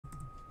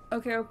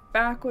Okay,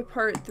 back with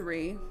part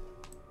 3.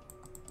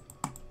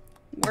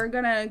 We're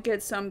gonna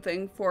get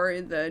something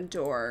for the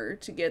door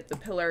to get the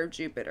Pillar of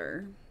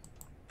Jupiter.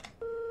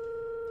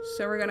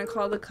 So we're gonna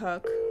call the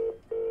cook.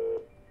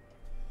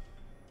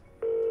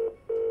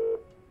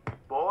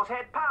 Boar's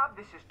Head Pub,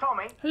 this is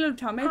Tommy. Hello,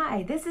 Tommy.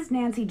 Hi, this is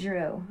Nancy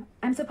Drew.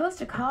 I'm supposed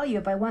to call you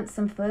if I want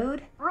some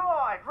food. Right.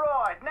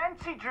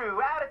 Nancy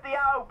Drew, out at the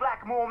old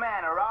Blackmore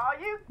Manor, are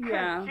you?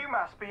 Yeah. You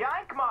must be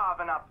Hank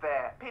Marvin up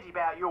there. Pity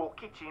about your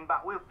kitchen,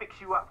 but we'll fix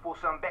you up for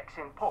some Bex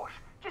and Posh.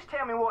 Just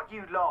tell me what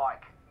you'd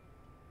like.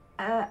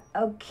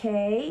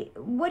 Okay.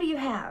 What do you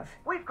have?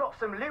 We've got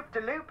some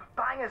loop-de-loop,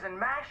 bangers and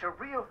mash, a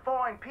real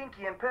fine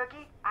pinky and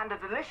perky, and a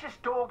delicious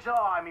dog's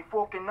eye, me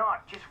fork and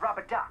knife, just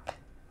rubber-ducked.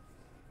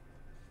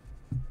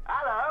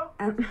 Hello?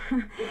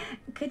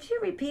 Could you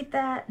repeat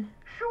that?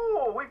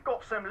 Sure, we've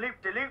got some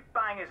loop-de-loop,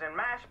 bangers and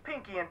mash,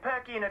 pinky and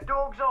perky, and a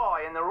dog's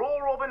eye, and they're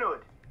all Robin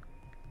Hood.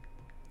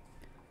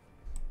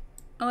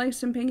 I'd like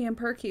some pinky and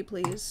perky,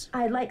 please.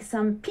 I'd like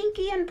some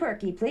pinky and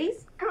perky,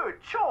 please.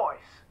 Good choice.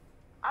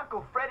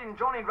 Uncle Fred and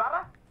Johnny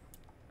Rudder?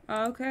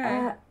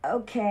 Okay.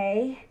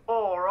 Okay.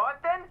 All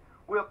right then,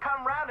 we'll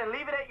come round and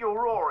leave it at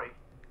your Rory.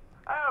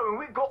 Oh, and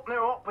we've got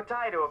no hot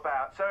potato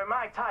about, so it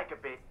may take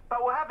a bit, but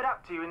we'll have it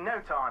up to you in no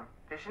time.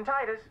 Fish and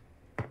taters.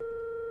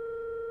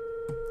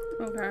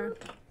 Okay.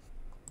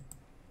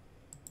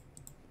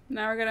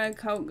 Now we're gonna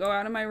go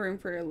out of my room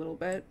for a little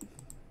bit.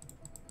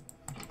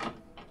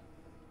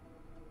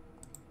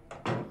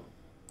 And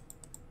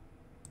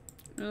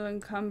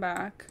then come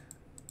back.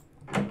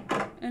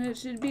 And it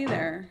should be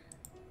there.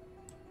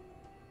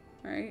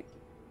 Right?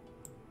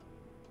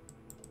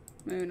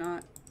 Maybe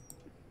not.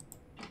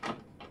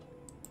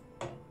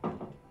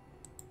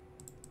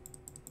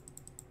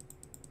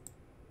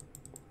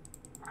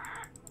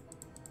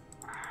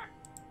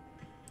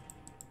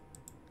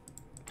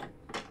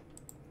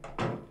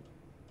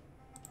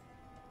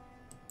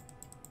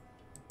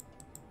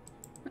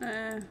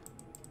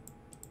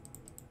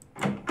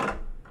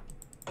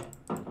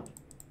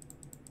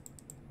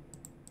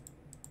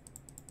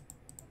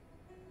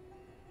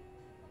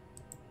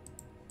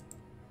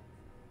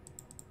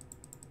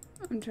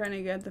 I'm trying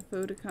to get the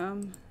food to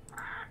come.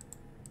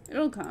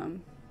 It'll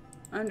come.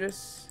 I'm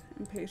just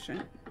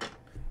impatient.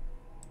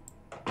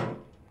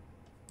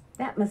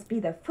 That must be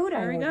the food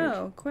I ordered. There we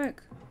go.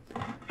 Quick.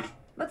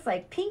 Looks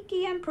like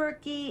pinky and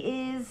perky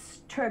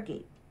is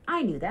turkey.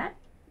 I knew that.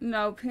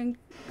 No, pink.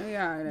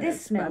 Yeah, it This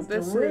is, smells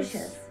but this delicious.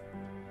 is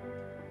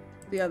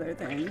the other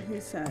thing he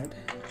said.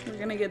 We're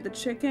gonna get the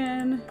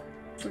chicken.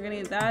 We're gonna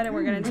eat that, and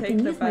we're gonna I take can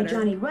the use my butter.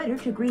 Johnny Rudder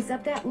to grease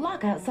up that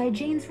lock outside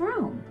Jane's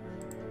room.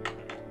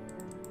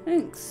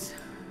 Thanks.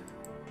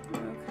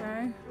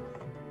 Okay.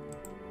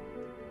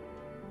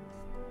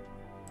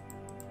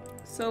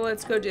 So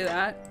let's go do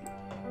that.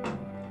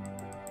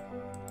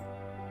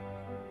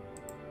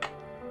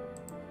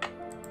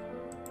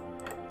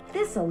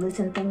 This'll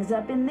loosen things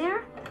up in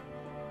there.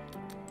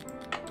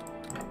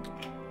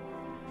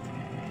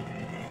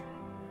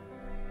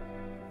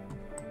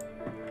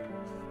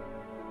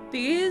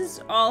 These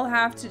all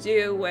have to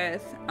do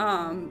with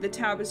the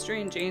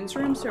tapestry in Jane's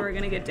room, so we're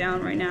gonna get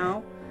down right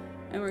now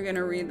and we're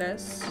gonna read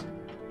this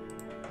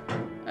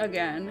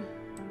again.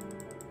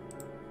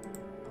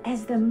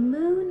 As the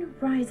moon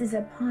rises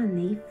upon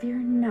thee, fear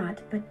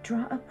not, but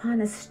draw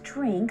upon a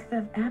strength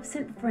of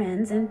absent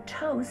friends and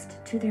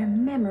toast to their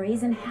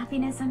memories and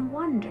happiness and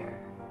wonder.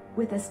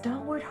 With the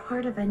stalwart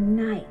heart of a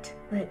knight,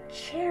 let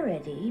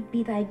charity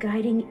be thy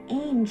guiding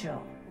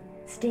angel.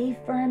 Stay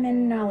firm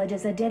in knowledge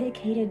as a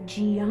dedicated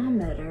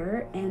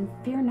geometer, and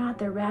fear not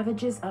the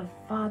ravages of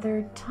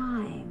Father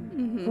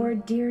Time. For,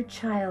 dear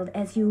child,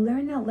 as you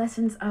learn the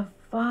lessons of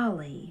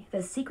folly,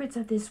 the secrets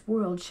of this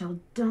world shall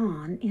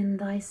dawn in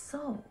thy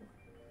soul.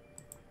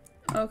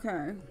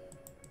 Okay.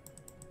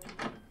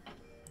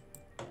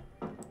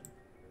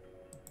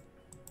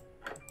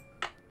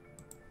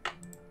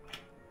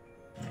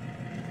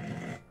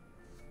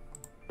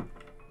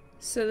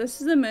 So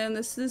this is the moon,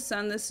 this is the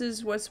sun, this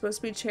is what's supposed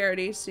to be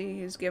charity, see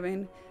he's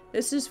giving.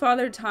 This is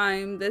Father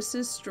Time, this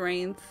is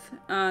strength,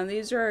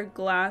 these are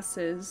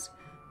glasses.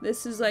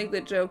 This is like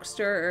the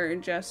jokester or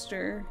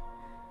jester.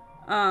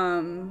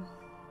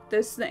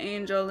 This is the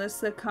angel, this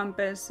is the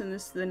compass, and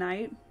this is the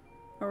night,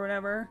 or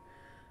whatever.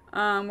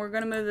 We're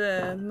gonna move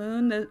the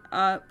moon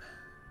up,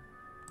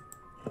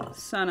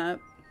 sun up.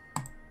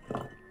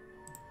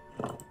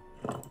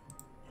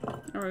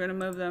 And we're gonna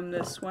move them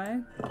this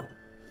way.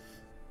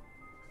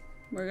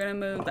 We're gonna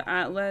move the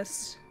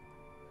atlas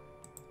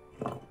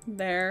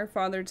there,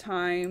 Father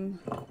Time,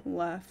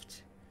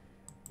 left,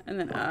 and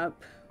then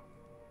up,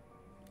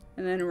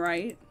 and then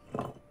right.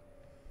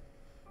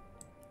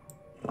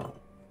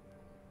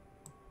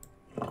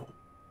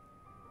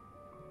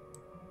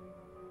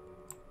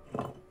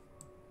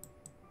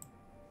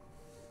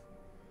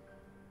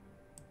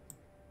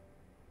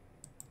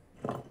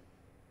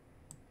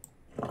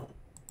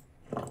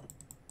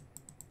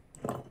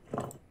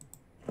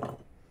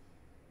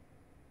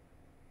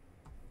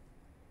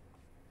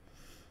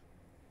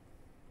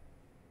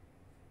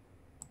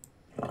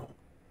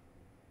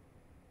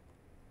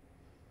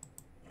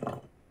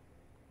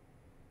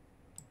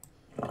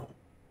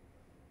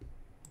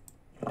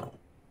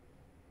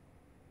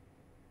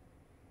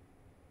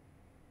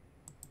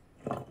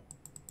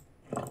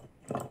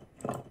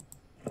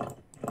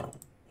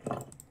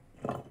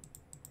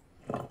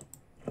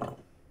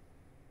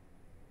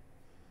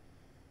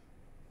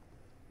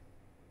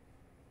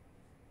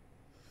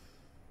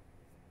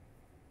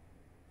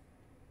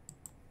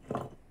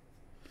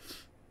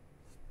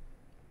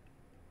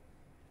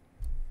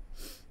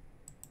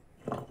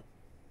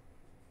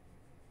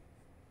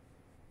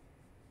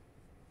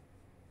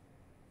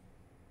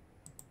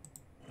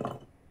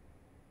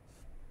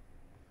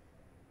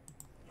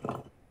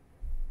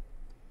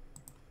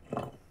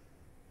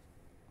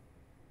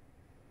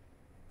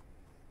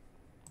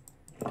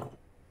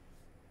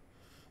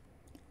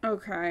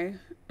 Okay.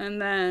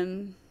 And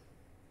then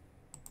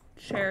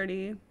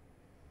Charity.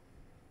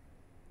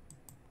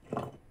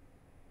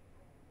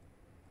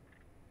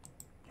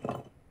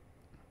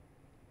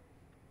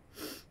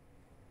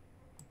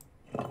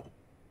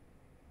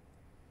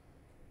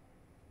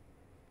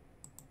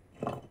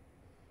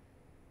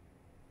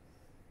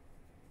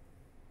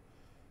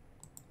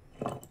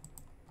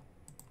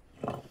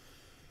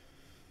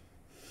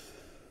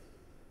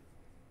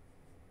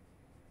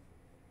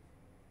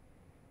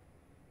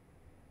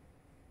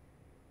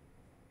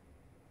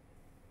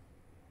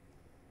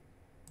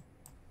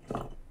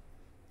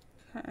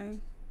 Okay.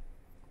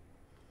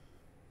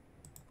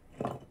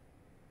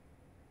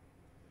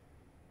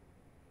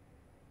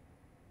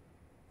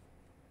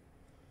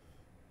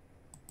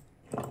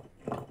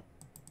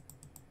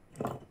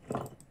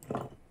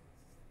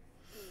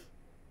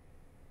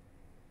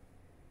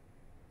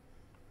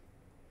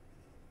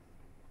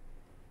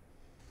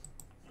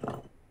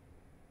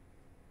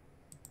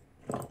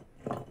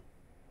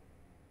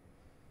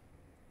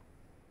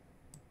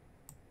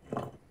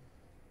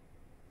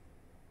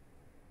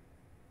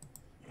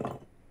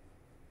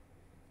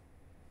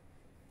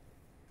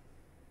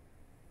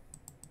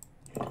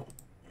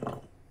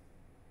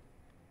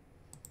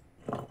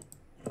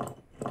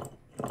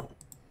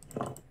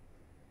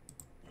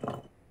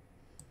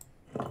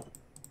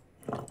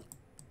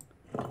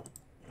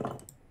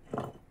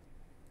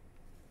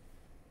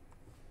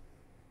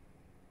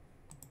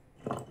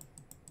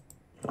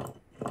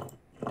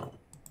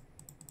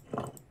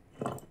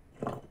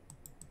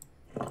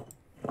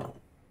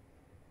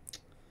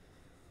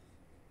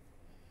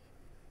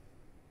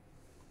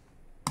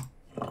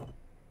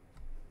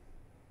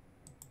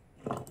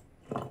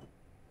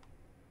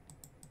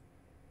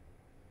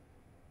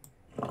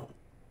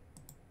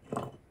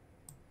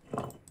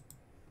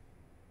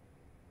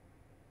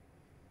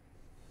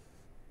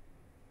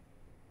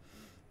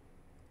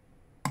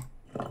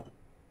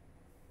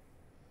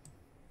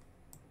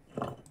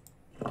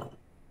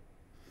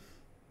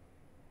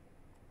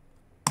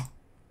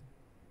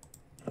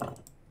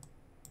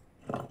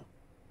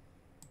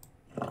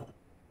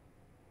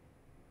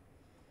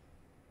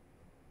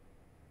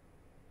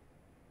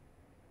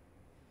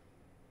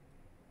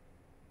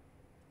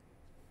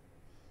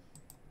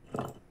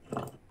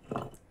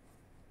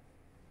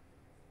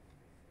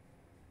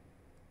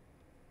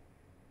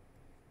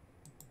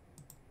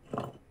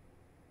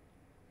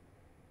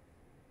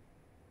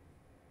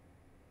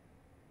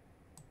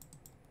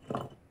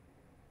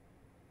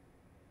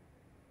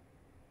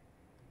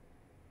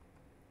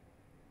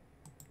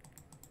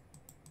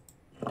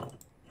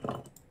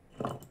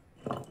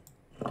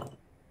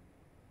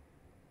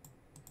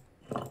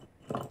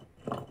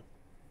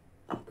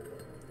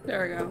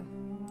 There we go.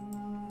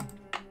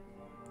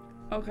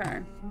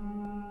 Okay.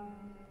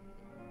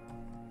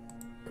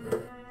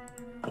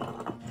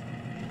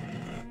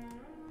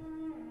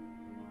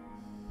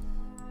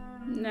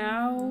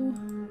 Now,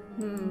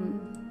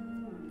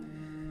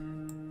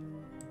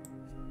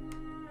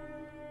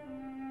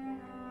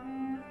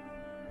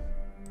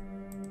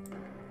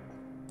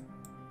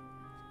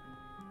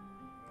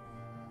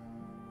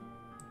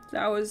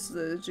 that was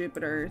the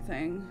Jupiter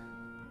thing.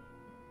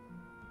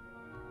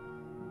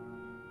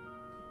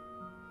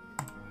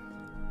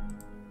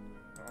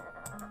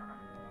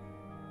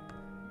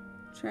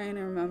 Trying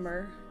to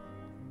remember.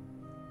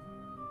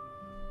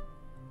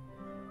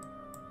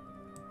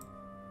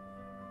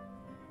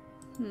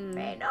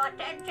 Pay no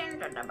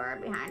attention to the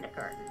bird behind the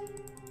curtain.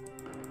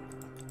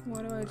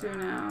 What do I do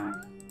now?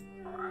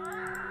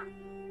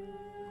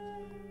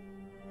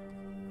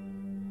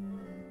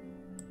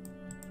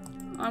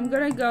 I'm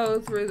gonna go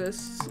through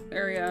this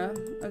area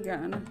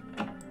again.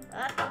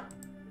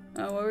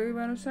 Oh, what were you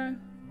about to say?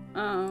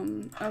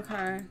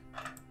 Okay.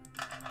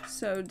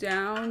 So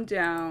down,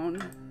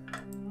 down.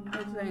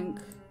 I think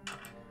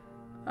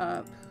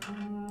up.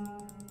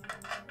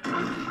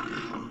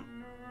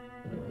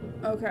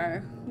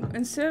 Okay.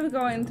 Instead of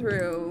going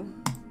through,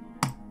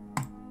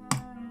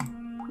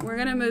 we're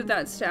gonna move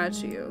that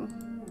statue.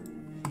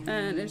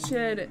 And it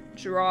should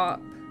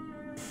drop.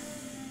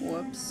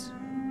 Whoops.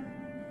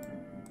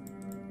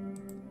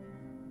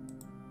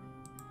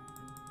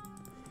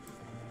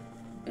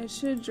 It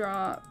should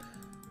drop.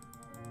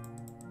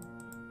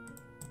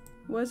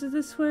 Was it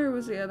this way or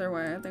was it the other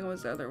way? I think it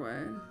was the other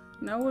way.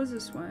 No, it was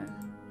this way.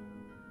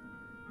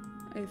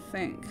 I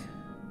think.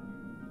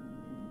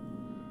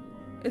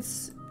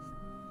 It's...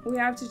 We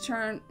have to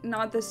turn...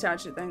 Not the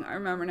statue thing. I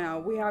remember now.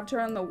 We have to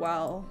turn the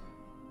well.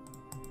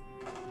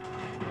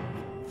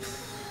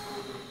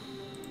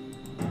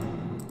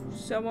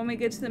 So when we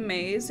get to the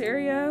maze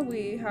area,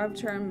 we have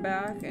to turn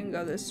back and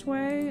go this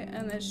way.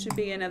 And there should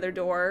be another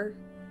door.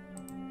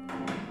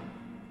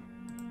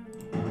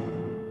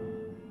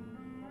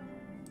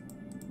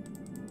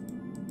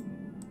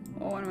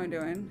 Oh, what am I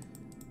doing?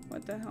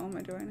 What the hell am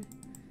I doing?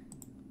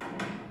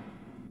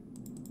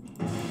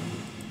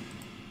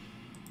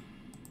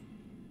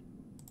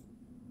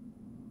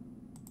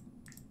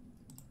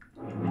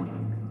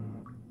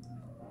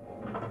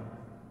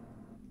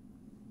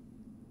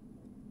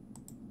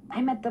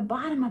 I'm at the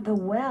bottom of the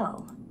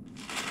well.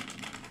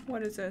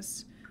 What is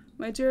this?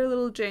 My dear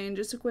little Jane,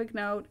 just a quick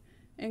note.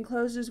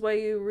 Enclosed is what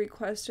you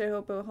request. I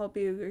hope it will help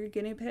you. Your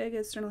guinea pig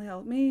has certainly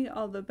helped me.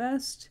 All the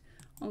best,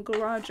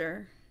 Uncle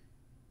Roger.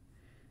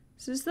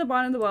 So this is the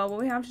bottom of the well. What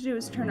we have to do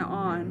is turn it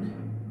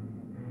on.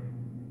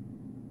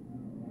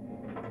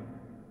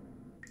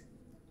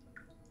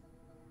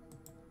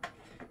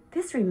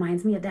 This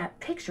reminds me of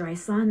that picture I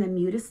saw in the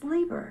Mutus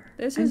Liber.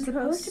 This I'm is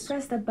supposed to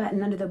press the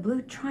button under the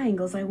blue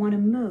triangles I want to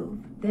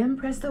move. Then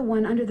press the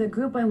one under the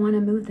group I want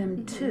to move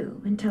them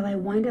to until I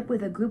wind up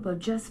with a group of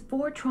just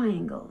 4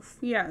 triangles.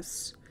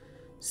 Yes.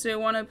 So you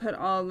want to put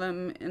all of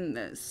them in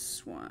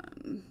this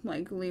one.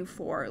 Like leave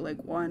 4,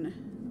 like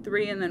 1,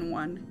 3, and then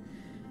 1.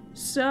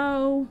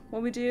 So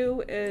what we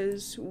do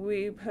is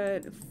we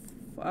put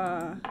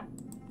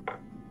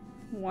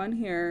 1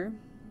 here.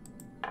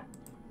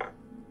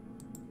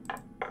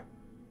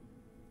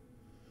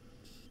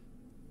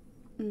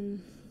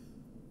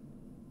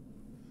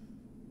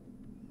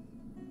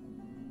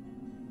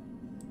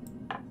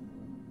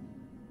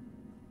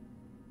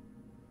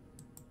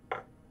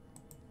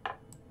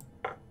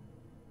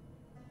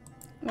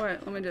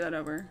 Wait, let me do that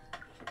over.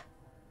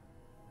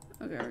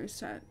 Okay,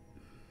 reset.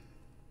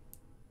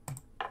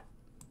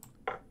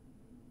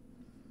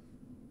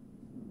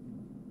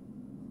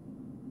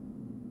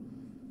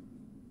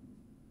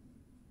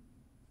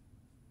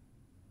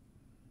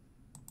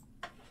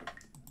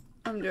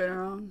 I'm doing it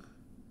wrong.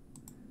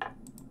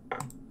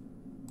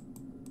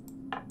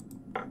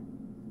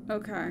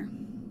 Okay.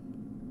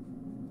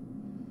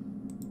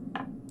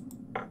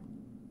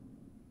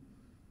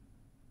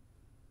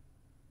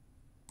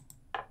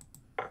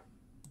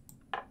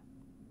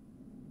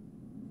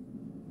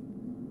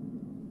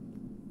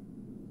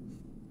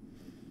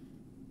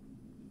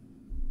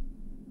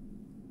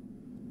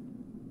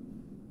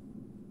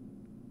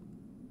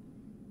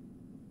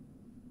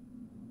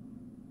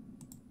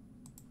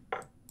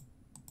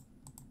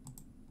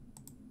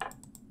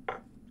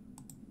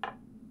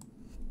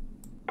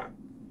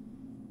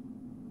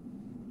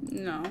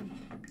 No.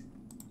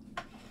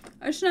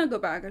 I should not go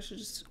back. I should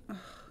just... Ugh.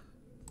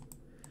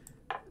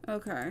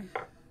 Okay.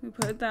 We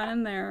put that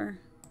in there.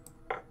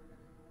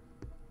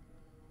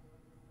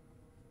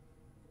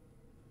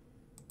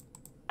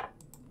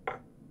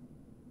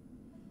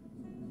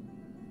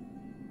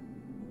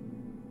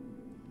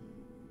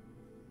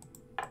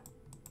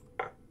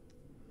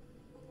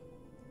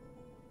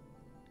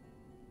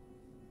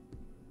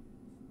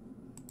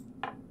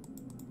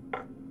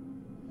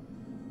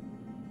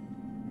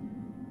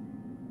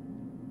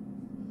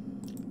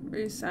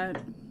 Reset.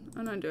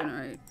 I'm not doing it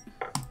right.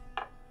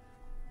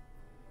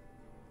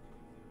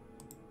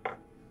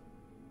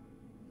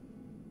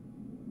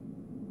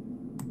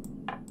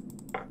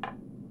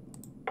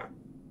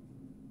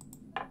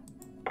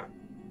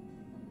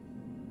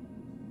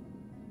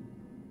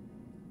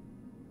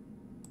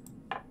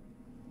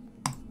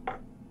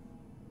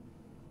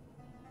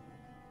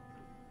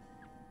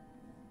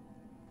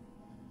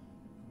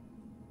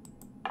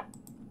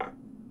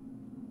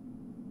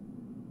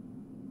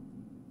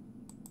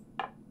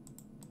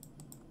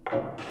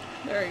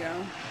 There we go.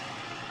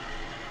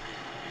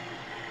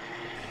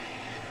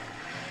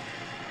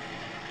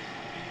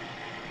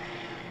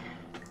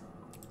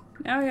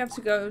 Now we have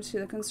to go to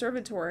the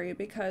conservatory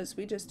because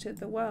we just did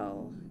the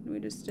well.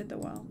 We just did the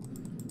well.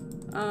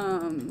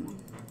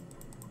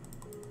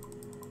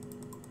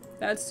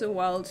 That's the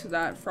well to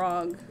that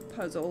frog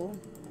puzzle.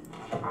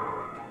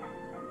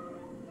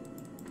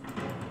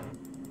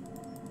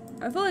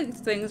 I feel like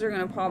things are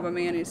gonna pop at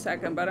me any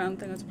second, but I don't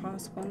think it's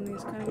possible in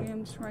these kind of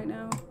games right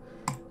now.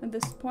 At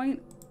this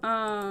point,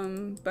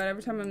 but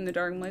every time I'm in the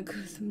dark, I'm like,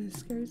 something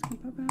scary is gonna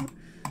pop out.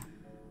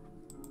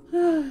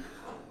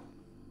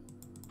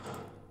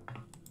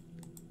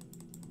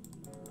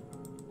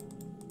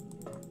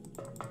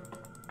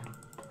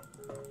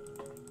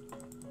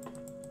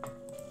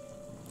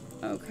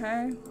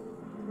 Okay.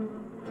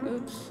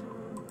 Oops.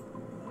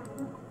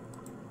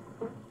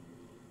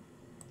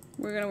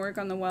 We're gonna work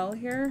on the well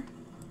here.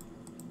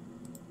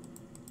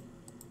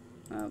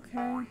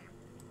 Okay.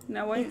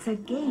 Now wait. It's a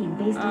game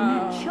based on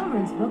that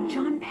children's book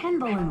John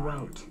Penbelin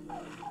wrote.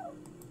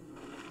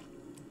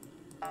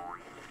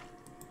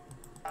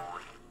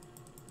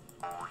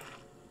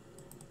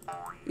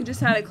 You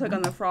just had to click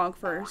on the frog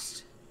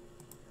first.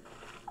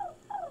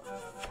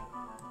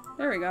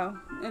 There we go.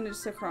 And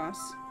just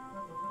across.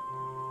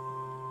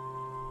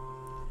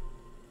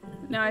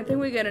 Now I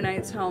think we get a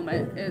knight's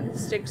helmet. It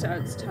sticks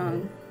out its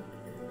tongue.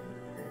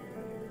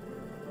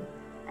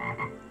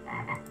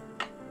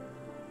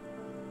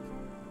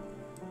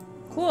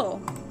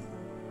 Cool.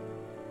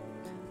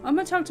 I'm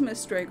gonna talk to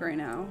Miss Drake right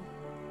now.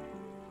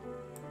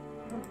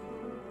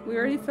 We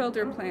already filled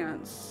her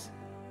plants.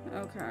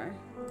 Okay.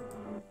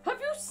 Have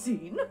you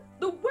seen?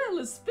 The well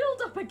is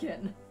filled up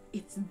again.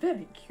 It's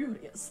very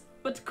curious,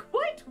 but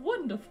quite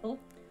wonderful.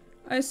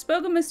 I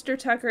spoke with Mr.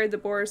 Tucker at the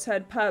Boar's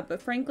Head Pub,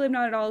 but frankly I'm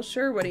not at all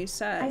sure what he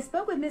said. I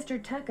spoke with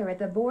Mr. Tucker at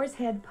the Boar's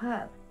Head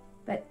Pub,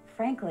 but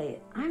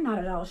frankly, I'm not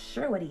at all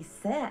sure what he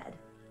said.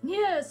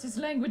 Yes, his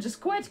language is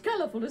quite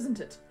colourful, isn't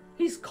it?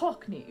 He's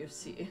Cockney, you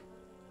see.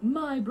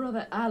 My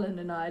brother Alan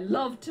and I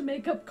loved to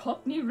make up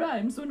Cockney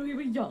rhymes when we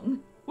were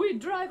young. We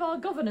drive our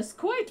governess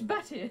quite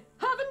batty.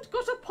 Haven't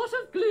got a pot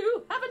of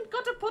glue, haven't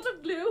got a pot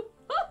of glue.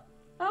 Ha!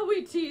 How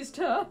we teased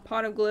her.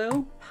 Pot of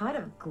glue? Pot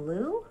of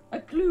glue? A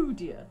clue,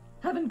 dear.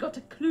 Haven't got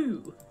a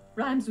clue.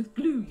 Rhymes with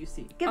glue, you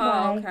see.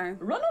 Goodbye. Oh, okay.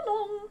 Run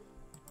along.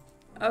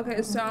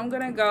 Okay, so I'm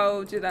gonna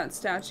go do that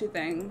statue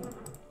thing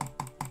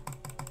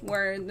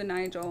where the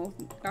Nigel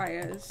guy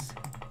is.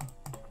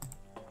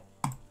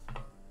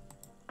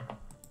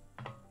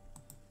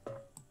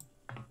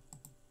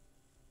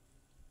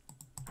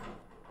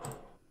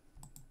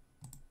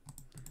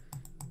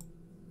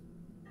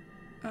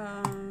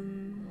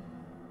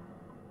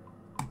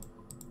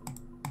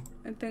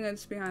 I think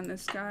it's behind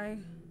this guy.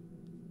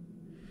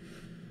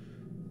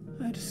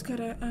 I just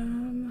gotta,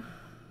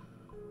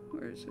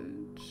 where is it?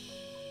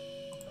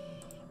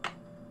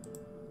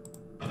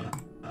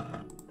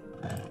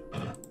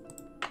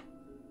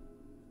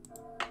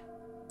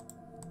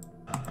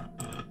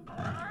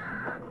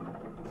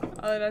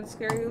 Oh, did that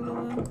scare you,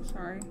 Lulu?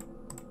 Sorry.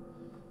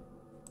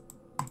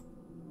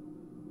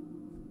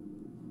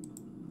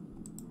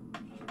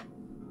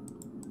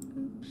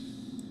 Oops.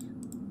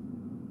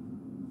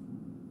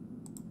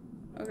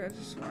 Okay,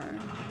 just swear.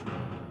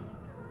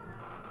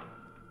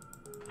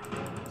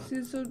 See,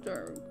 it's so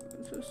dark.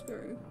 It's so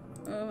scary.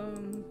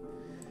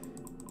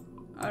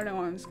 I don't know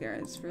why I'm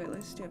scared. It's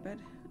really stupid.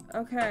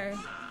 Okay.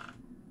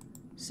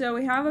 So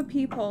we have a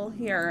peephole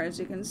here, as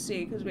you can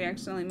see, because we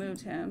accidentally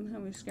moved him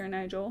and we scared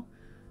Nigel.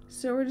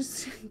 So we're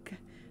just...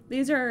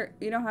 These are...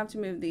 You don't have to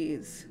move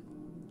these.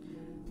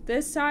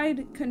 This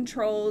side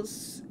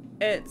controls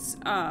its,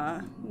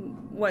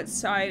 what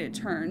side it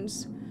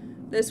turns.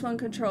 This one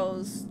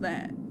controls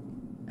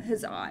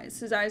his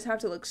eyes. His eyes have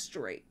to look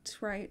straight,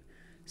 right?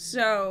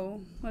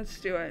 So, let's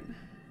do it.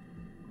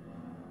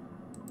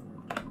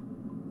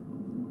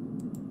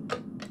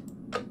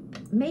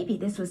 Maybe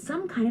this was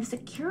some kind of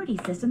security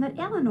system that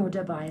Eleanor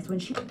devised when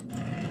she...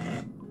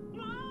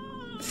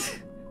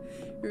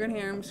 You're gonna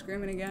hear him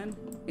screaming again.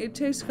 It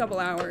takes a couple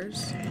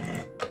hours.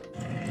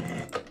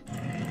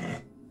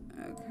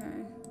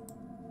 Okay.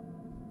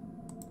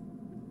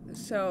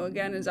 So,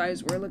 again, his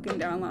eyes were looking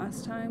down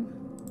last time.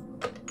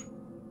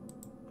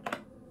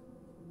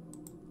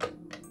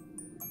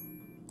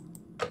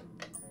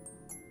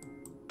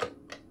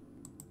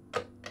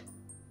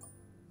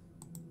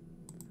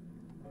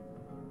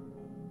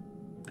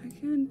 I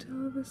can't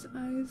tell if his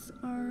eyes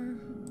are...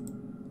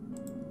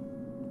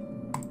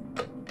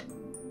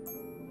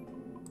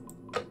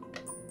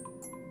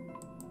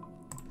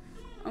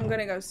 I'm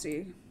gonna go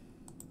see.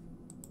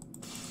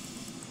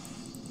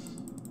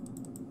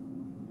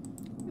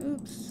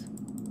 Oops.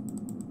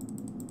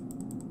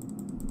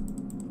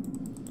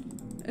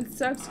 It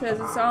sucks because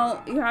it's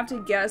all, you have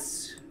to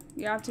guess.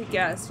 You have to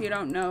guess. You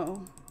don't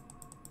know.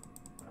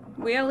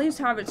 We at least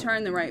have it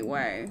turned the right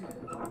way.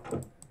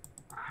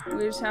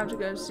 We just have to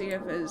go see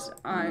if his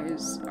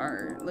eyes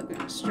are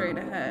looking straight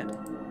ahead.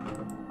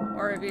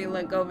 Or if he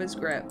let go of his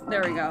grip.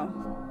 There we go.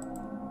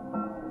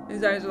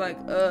 His eyes are like,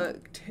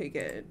 take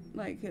it.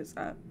 Like his,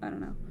 I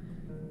don't know.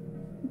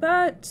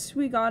 But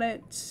we got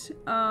it.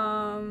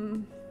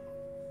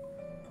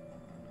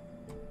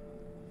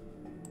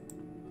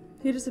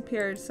 He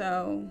disappeared,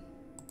 so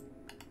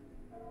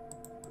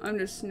I'm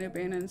just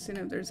snooping and seeing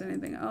if there's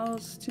anything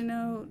else to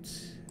note.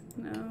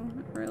 No,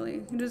 not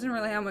really. He doesn't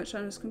really have much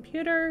on his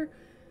computer.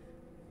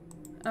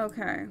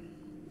 Okay.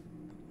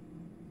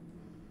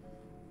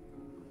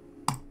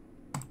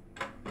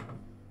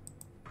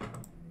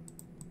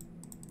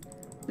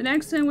 The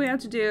next thing we have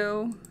to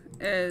do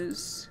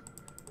is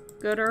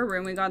go to our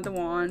room. We got the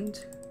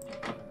wand.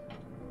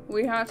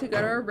 We have to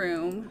go to our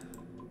room.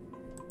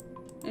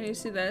 And you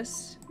see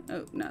this?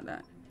 Oh, not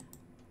that.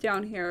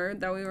 Down here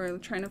that we were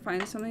trying to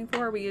find something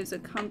for. We use a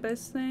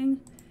compass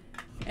thing.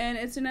 And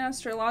it's an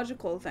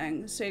astrological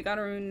thing. So you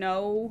gotta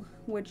know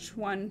which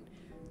one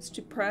is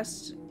to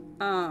press.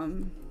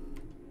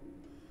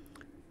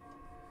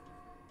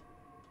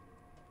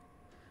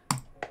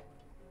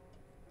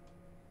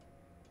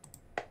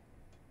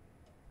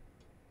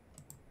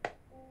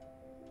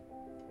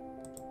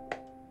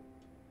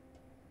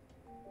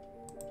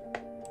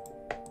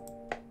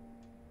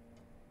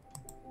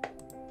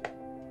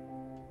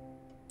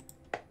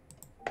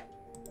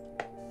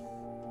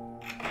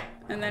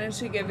 And then it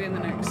should give you the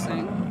next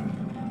thing.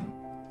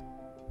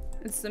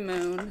 It's the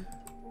moon.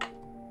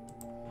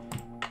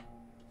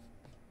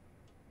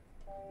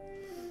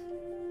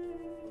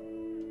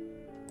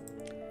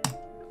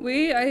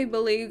 I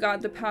believe,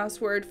 got the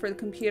password for the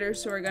computer,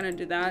 so we're gonna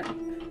do that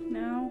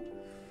now.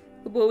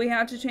 But we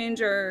have to change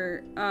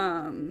our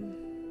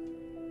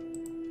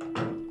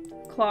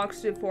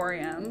clocks to 4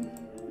 a.m.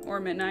 or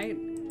midnight.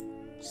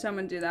 So I'm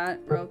gonna do that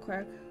real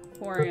quick.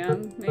 4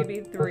 a.m. maybe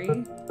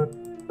 3.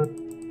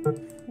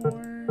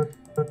 4.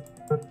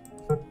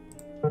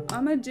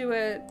 I'm gonna do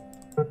it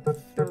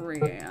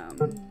 3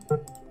 a.m.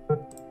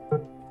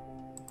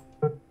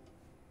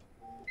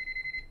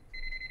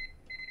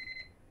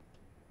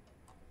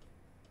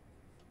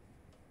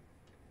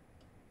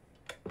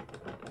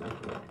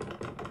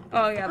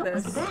 Oh yeah, What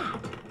was this. that?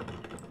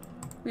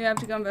 We have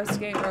to go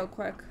investigate real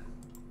quick.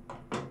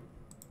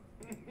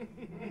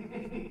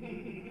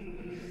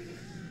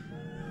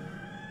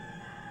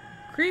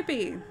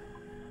 Creepy.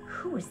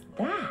 Who is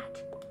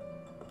that?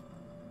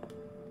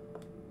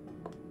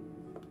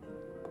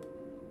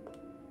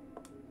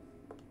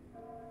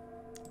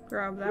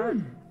 Grab that.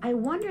 I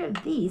wonder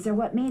if these are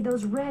what made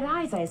those red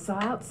eyes I saw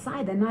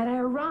outside the night I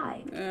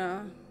arrived.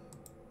 Yeah.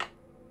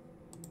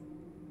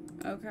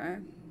 Okay.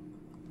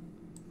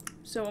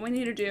 So what we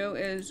need to do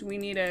is we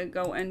need to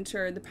go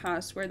enter the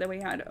password that we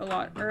had a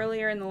lot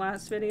earlier in the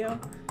last video.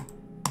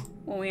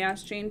 When we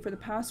asked Jane for the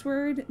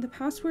password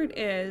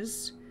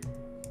is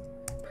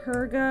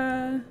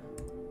Pergamentum.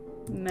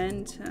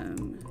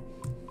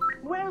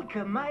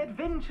 Welcome, my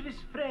adventurous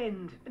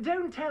friend.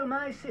 Don't tell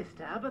my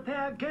sister, but there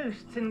are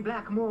ghosts in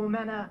Blackmore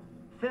Manor.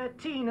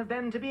 13 of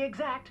them to be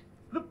exact.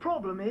 The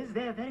problem is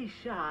they're very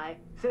shy,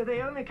 so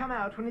they only come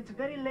out when it's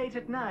very late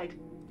at night,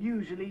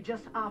 usually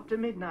just after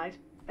midnight.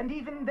 And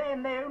even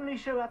then they only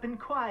show up in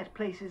quiet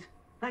places,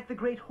 like the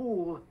Great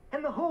Hall,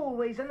 and the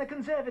hallways and the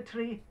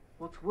conservatory.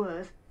 What's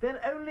worse, they'll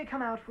only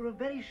come out for a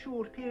very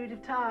short period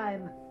of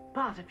time.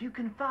 But if you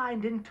can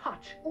find and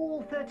touch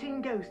all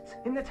 13 ghosts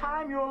in the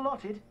time you're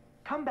allotted,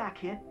 come back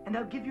here and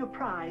I'll give you a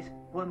prize,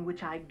 one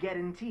which I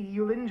guarantee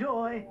you'll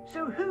enjoy.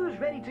 So who's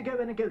ready to go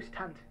on a ghost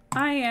hunt?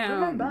 I am.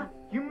 Remember,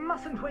 you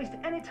mustn't waste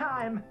any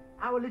time.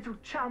 Our little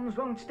chums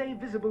won't stay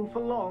visible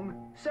for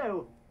long.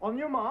 So, on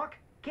your mark,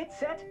 get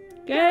set,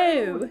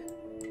 Go!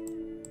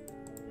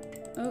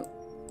 Oh.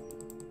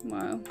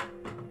 Wow.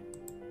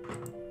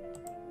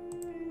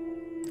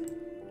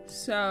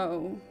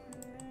 So.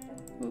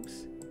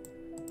 Oops.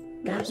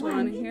 There's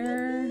one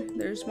here.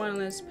 There's one on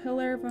this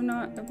pillar if I'm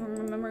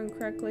remembering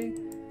correctly.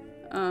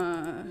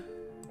 We're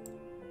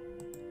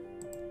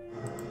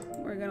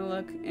gonna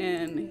look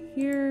in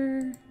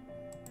here.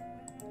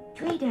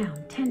 3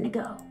 down, 10 to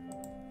go.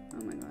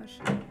 Oh my gosh.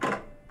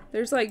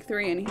 There's like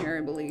 3 in here,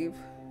 I believe.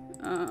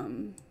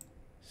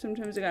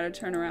 Sometimes I gotta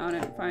turn around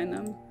and find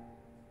them.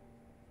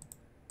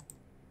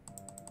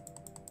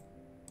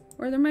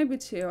 Or there might be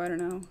 2, I don't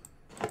know.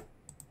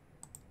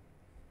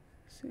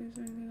 See, is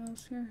there anything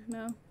else here?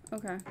 No?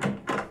 Okay.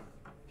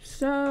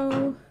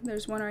 So,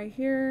 there's one right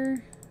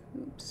here.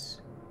 Oops.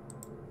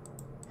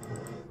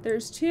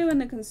 There's 2 in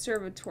the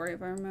conservatory,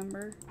 if I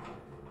remember.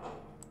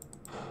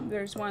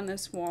 There's one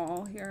this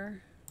wall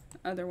here.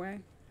 Other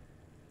way.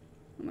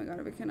 Oh my god,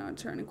 if I cannot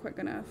turn it quick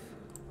enough.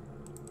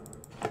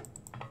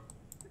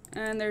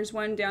 And there's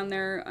one down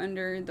there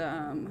under the,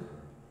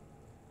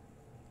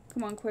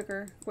 come on,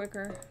 quicker,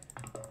 quicker.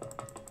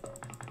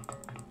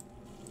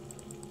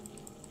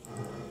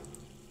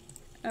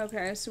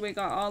 Okay, so we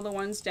got all the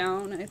ones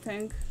down, I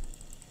think.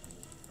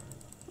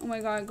 Oh my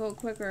god, go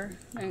quicker.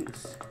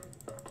 Thanks.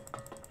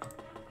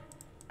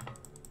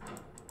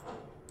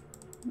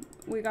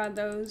 We got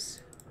those.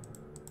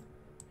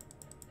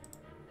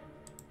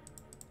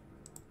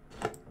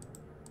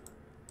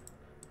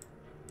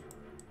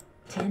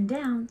 Ten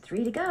down,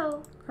 3 to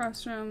go.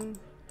 Cross room.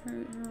 Her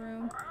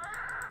room.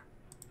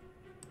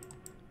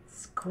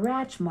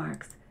 Scratch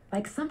marks,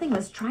 like something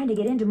was trying to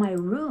get into my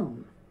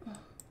room. Oh,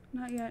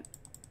 not yet.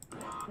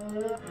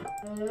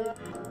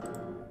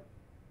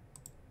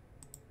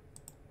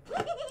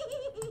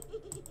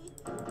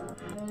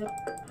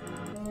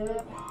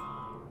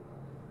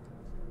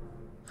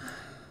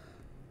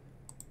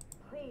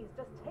 Please,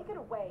 just take it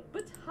away.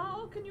 But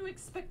how can you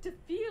expect to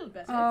feel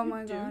better Oh if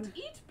my you God. don't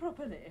eat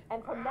properly?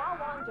 And from now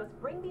on, just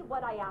bring me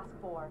what I ask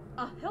for.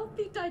 A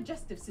healthy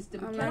digestive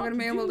system I'm not cannot gonna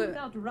be able do to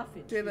without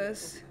roughage. do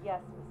this.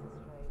 Yes,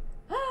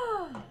 Mrs. Drake.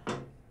 Ah,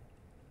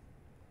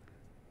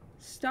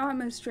 Stop,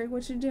 Miss Drake.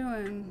 What you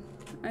doing?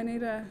 I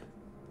need a...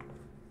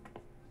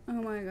 Oh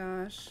my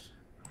gosh.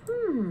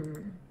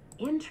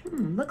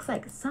 Looks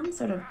like some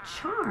sort of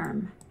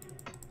charm.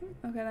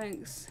 Okay,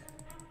 thanks.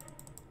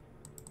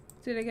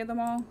 Did I get them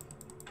all?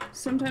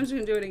 Sometimes we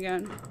can do it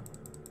again.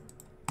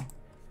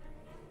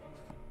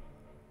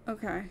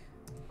 Okay.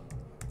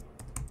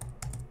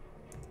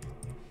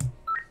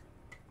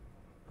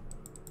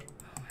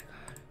 Oh my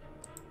god.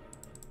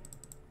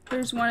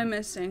 There's one I'm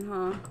missing,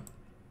 huh?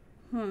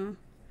 Huh.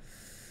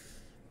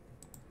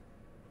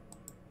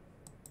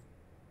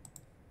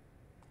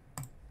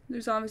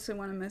 There's obviously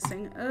one I'm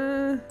missing.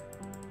 Let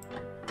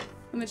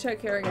me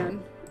check here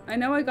again. I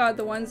know I got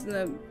the ones in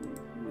the...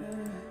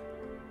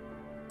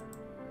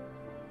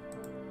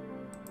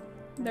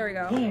 There we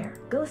go. There,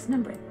 ghost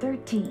number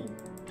 13.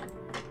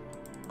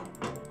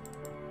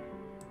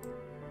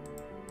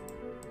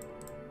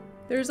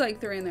 There's like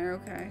 3 in there,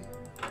 okay.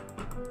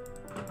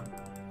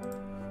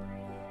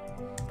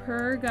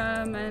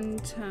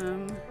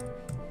 Pergamentum.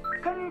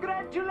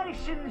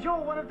 Congratulations!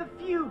 You're one of the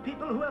few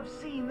people who have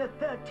seen the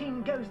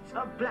 13 ghosts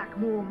of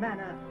Blackmore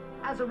Manor.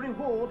 As a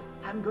reward,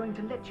 I'm going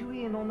to let you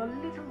in on a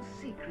little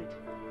secret.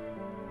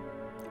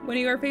 When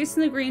you are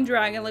facing the green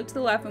dragon, look to the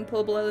left and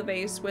pull below the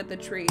vase with the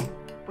tree.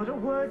 But a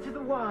word to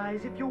the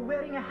wise, if you're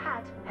wearing a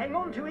hat, hang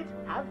on to it,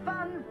 have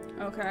fun!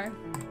 Okay.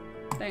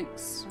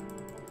 Thanks.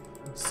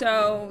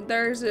 So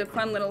there's a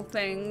fun little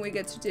thing we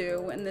get to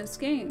do in this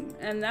game,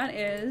 and that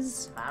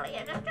is... Polly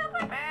is a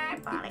stupid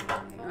bird, Polly.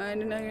 I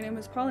didn't know your name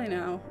was Polly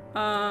now.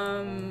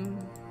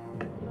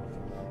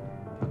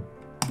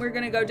 We're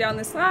gonna go down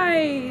the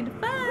slide.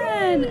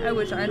 Fun! I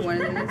wish I had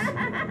one of these.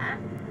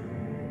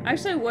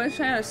 Actually, I wish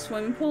I had a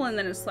swimming pool and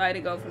then a slide to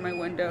go from my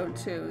window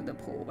to the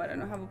pool, but I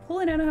don't have a pool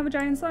and I don't have a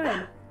giant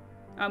slide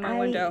on my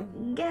window.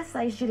 Guess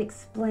I should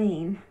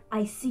explain.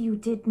 I see you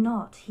did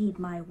not heed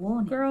my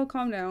warning. Girl,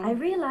 calm down. I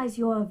realize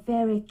you're a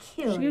very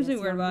curious She gives me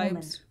weird young woman,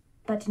 vibes.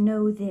 but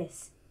know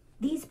this.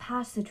 These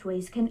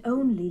passageways can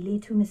only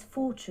lead to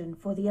misfortune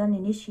for the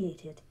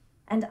uninitiated,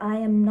 and I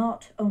am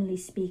not only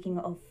speaking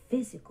of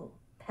physical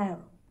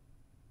peril.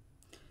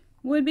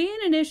 Would being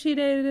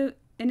initiated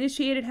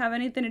have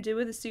anything to do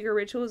with the secret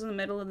rituals in the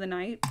middle of the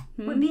night?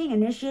 Would being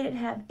initiated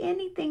have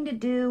anything to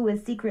do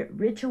with secret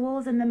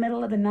rituals in the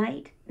middle of the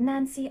night?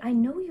 Nancy, I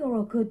know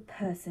you're a good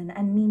person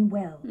and mean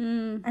well,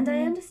 and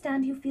I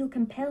understand you feel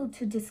compelled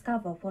to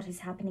discover what is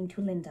happening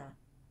to Linda.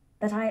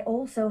 But I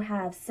also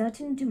have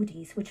certain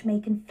duties which may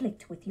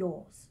conflict with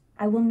yours.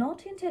 I will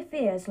not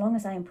interfere as long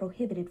as I am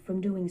prohibited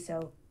from doing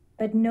so,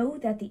 but know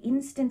that the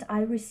instant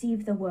I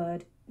receive the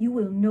word, you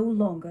will no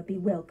longer be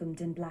welcomed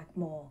in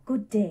Blackmore.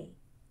 Good day.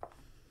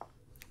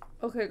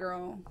 Okay,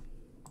 girl.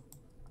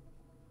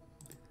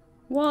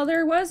 Well,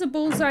 there was a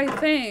bullseye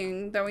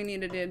thing that we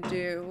needed to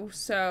do,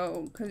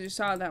 so, because you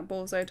saw that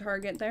bullseye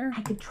target there.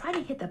 I could try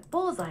to hit the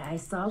bullseye I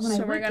saw when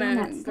So I we're went down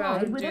gonna that go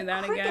slide with do a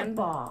that cricket again.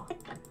 ball.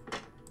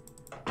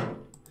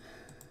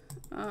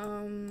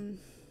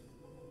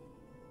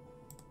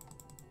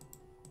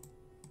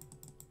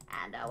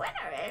 And the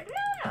winner is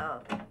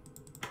Lulu.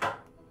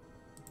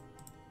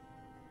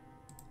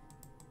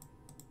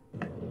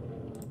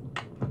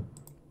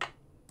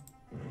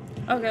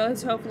 Okay,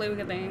 let's hopefully we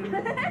get the aim.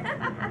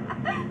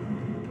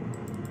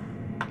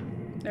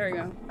 There we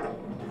go.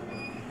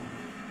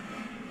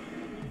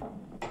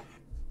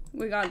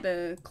 We got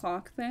the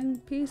clock thing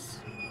piece.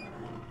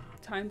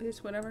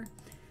 Timepiece, whatever.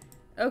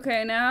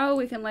 Okay, now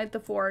we can light the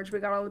forge. We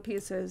got all the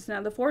pieces.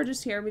 Now the forge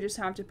is here. We just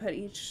have to put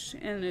each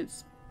in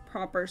its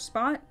proper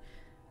spot.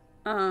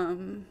 We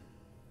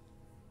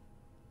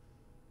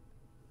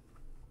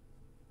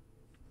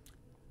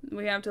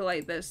have to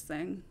light this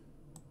thing.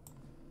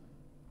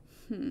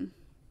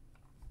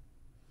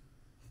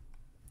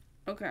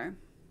 Okay.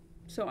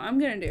 So what I'm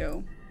gonna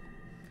do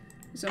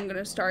is I'm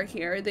gonna start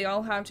here. They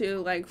all have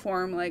to like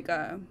form like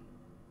a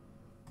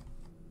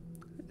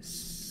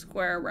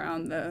square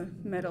around the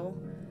middle.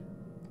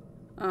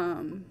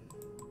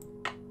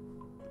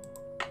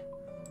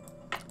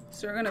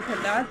 So we're gonna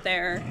put that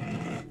there.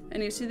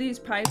 And you see these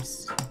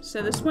pipes?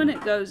 So this one,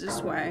 it goes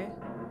this way.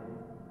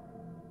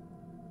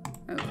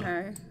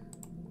 Okay.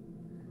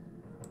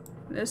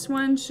 This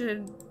one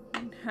should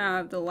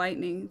have the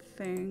lightning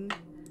thing.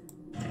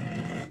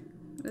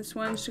 This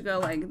one should go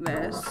like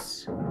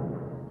this.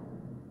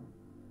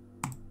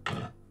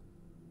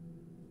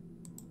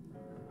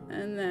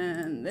 And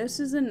then this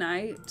is a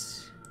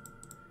night.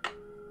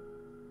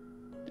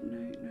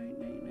 Night.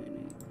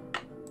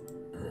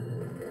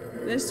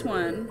 This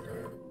one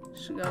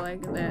should go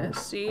like this.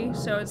 See?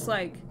 So it's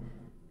like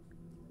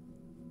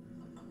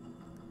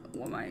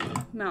what my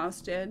mouse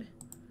did.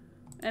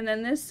 And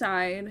then this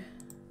side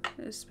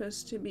is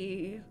supposed to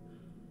be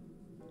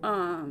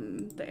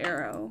the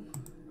arrow.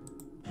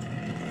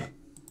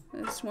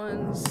 This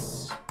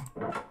one's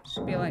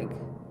should be like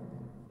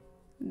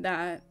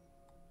that,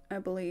 I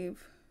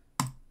believe.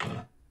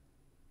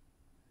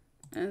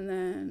 And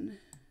then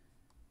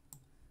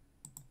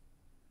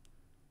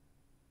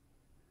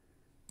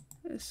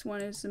this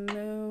one is the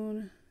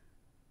moon.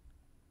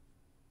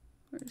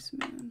 Where's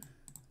the moon?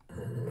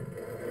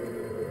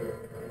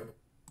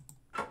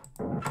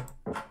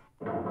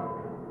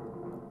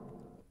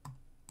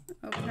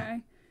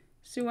 Okay.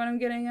 See what I'm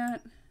getting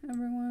at,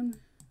 everyone?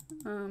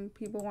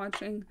 People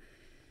watching.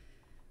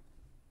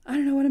 I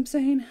don't know what I'm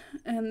saying.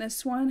 And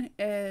this one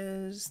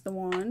is the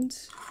wand.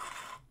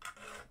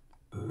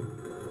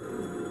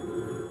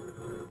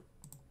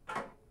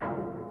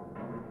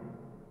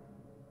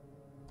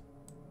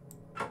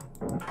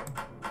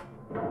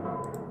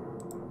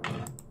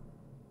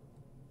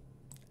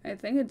 I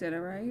think it did it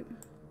right.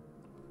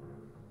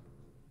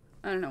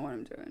 I don't know what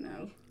I'm doing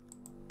now.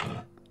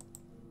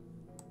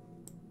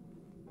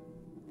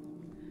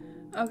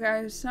 Okay,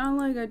 I sound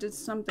like I did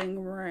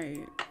something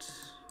right.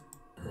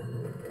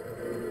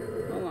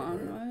 Hold on,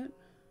 what?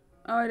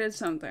 Oh, I did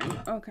something.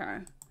 Okay.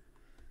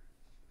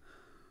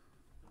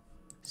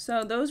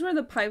 So those were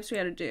the pipes we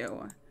had to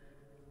do.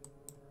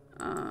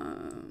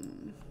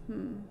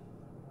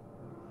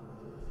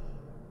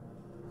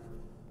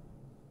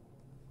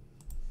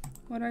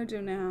 What do I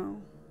do now?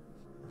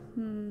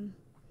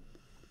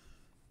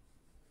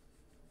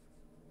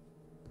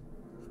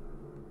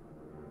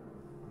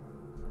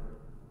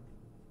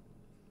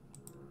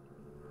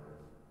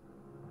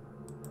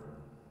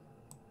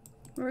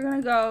 We're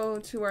gonna go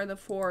to where the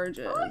forge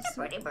is. Who's the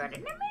pretty bird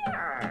in the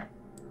mirror?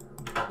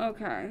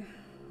 Okay.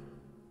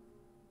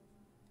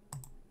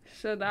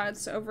 So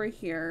that's over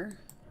here.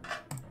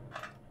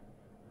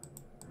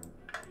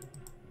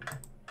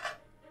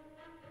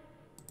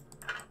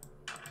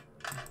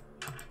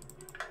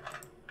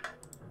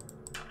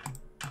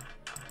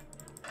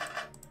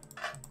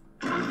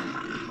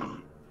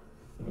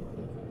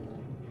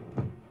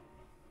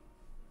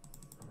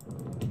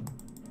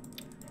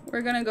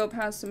 We're gonna go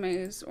past the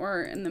maze,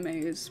 or in the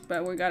maze,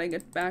 but we gotta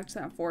get back to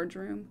that forge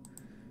room.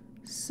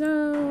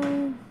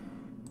 So...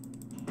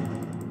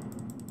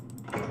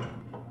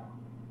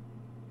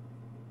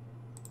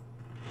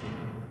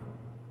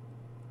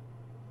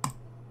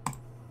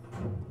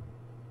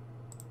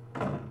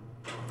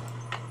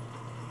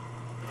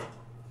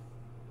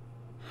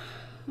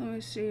 let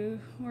me see,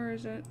 where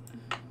is it?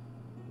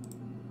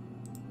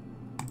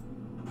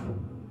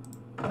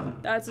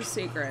 That's a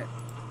secret.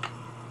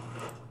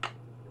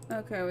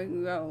 Okay, we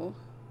can go.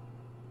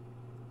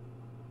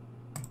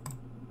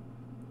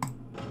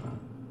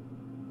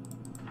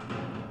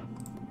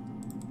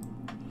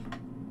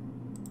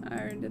 I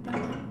already did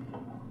that.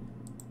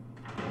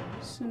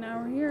 So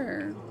now we're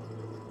here.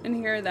 And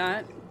hear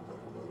that.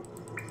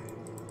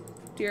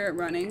 Deer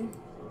running.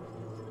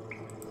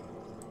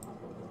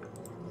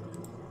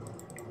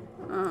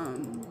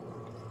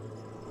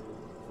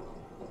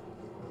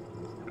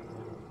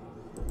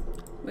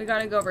 We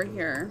gotta go over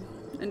here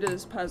and do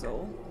this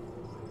puzzle.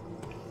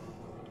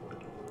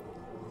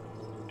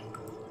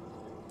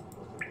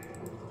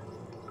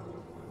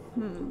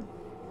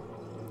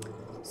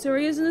 So we're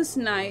using this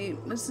knight.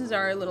 This is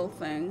our little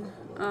thing.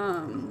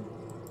 I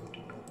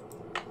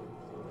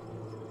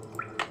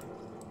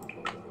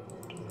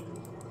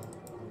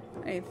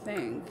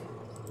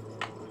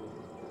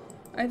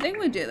think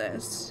we do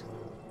this.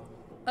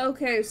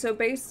 Okay, so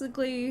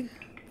basically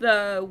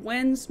the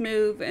winds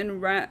move in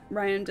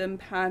random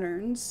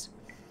patterns.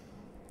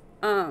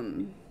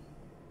 You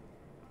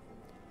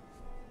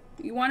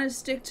want to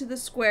stick to the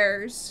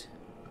squares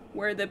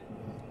where the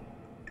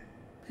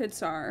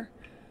pits are,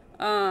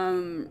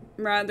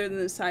 rather than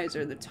the sides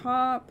or the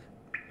top.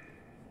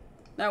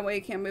 That way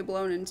it can't be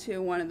blown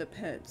into one of the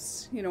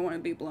pits. You don't want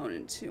to be blown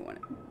into one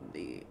of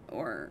the,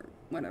 or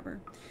whatever.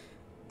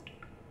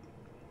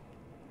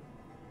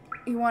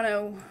 You want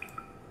to,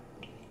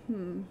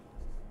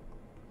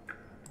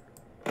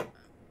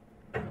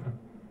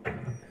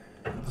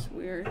 it's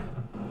weird.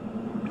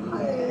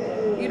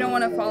 You don't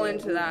want to fall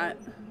into that.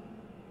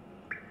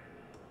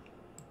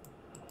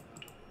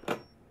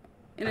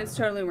 And it's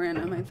totally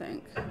random, I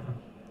think.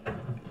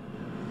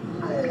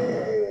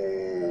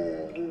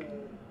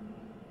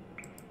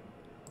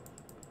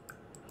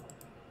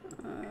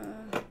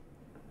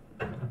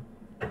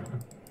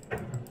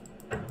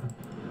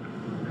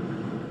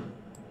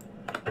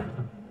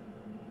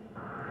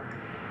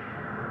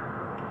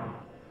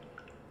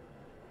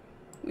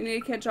 We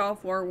need to catch all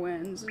 4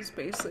 wins, is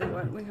basically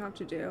what we have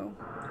to do.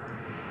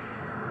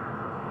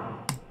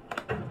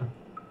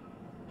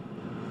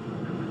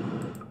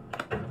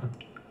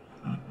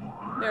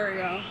 There we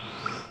go.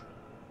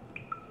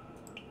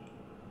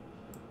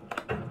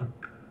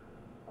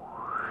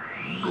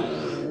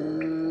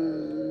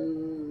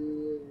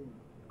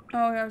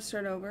 Oh, we have to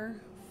start over.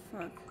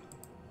 Fuck.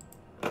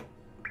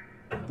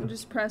 We'll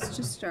just press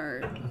to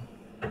start.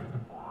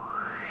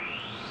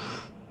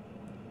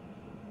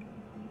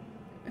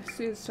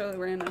 See, it's totally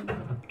random.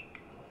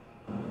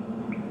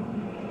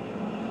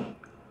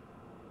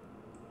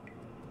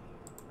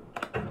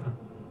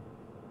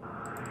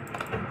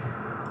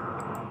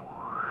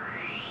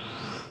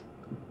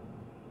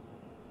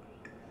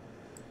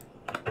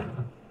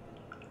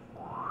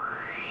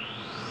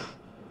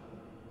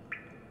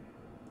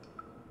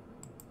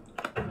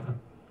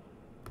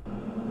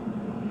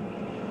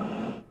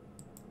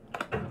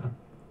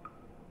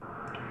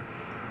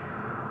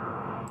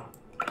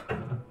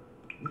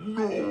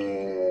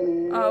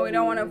 Oh, we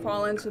don't want to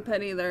fall into the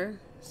pit either,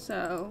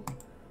 so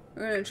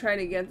we're gonna try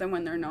to get them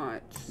when they're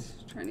not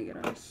trying to get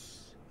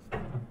us.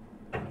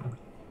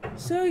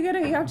 So you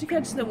have to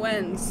catch the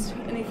winds,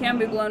 and you can't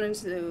be blown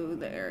into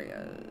the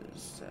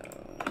areas. So.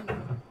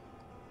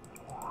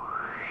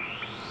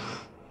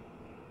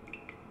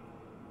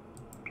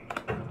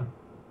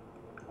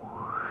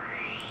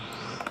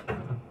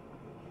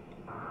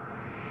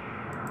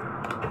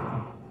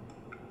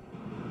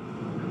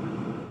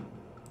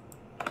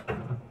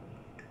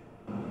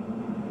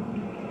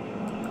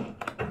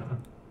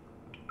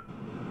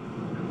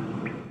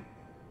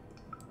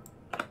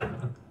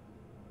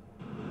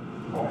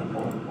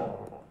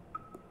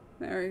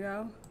 There we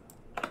go.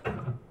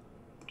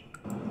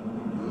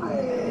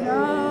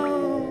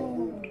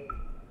 No!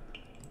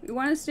 We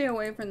want to stay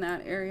away from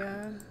that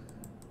area.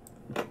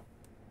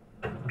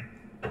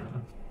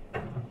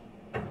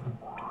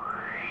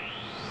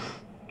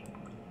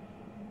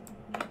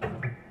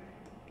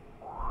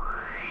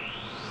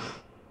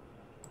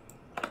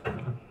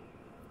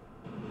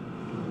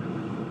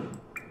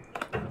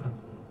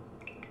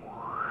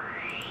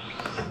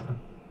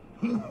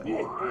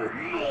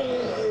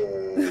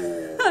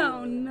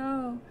 Oh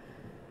no.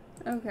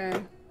 Okay.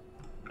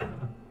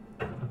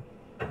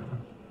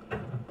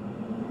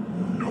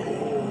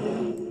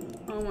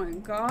 Oh my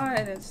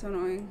god, it's so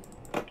annoying.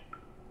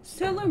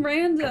 Still a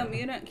random,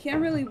 you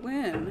can't really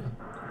win.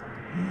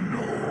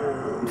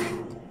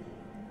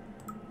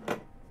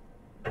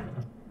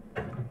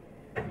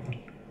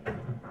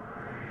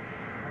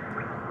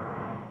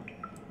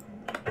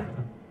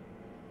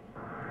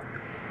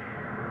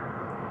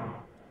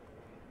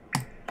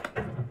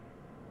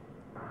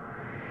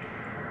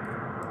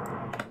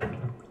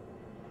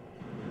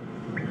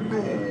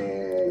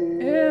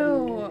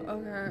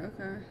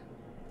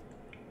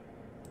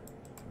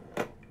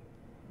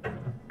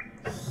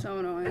 So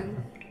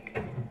annoying.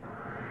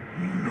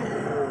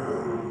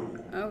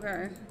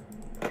 Okay.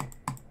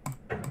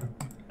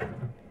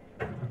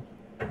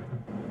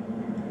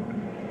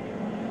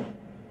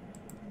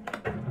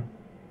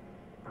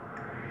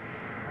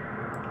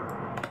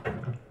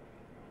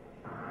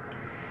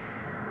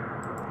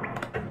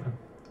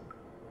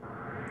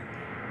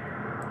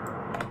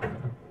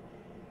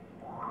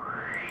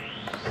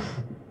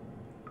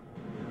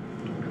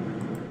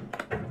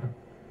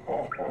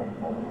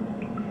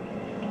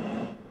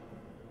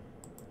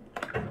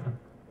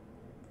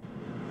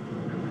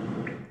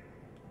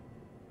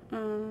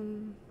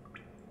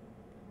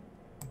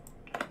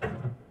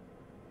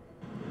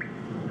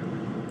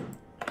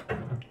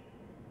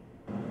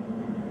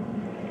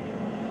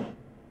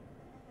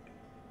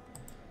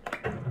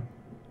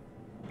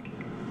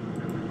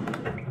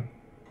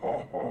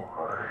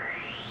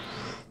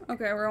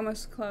 Okay, we're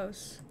almost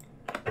close.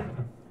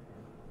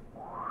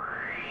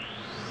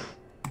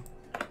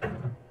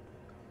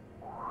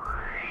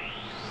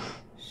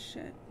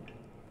 Shit.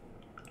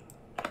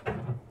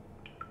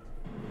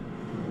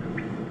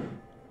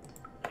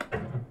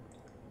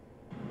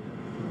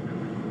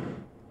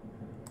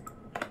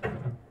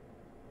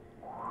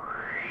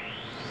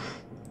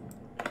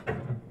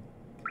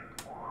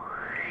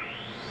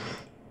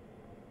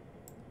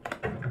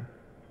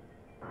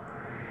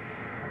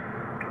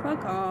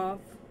 Fuck off.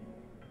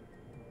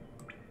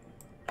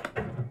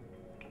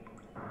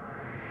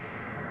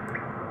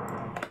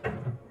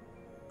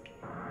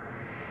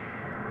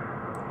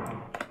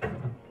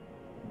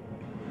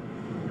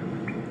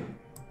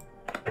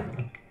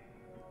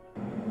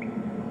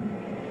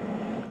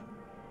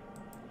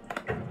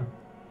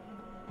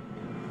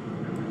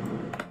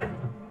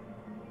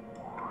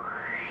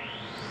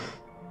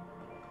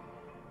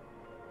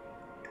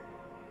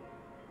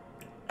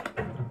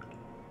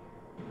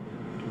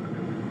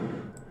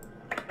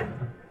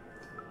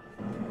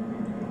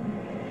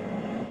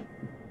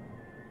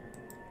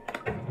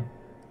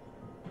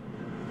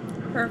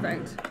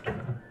 Perfect.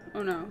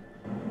 Oh no.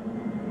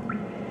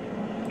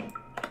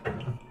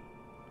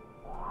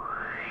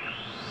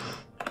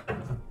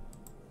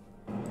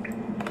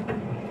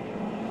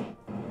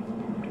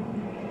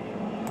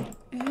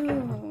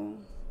 Ew.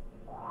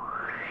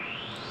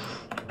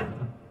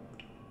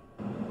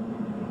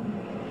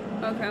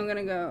 Okay, I'm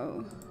gonna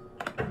go.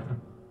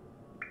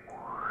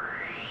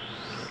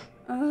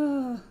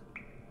 Oh.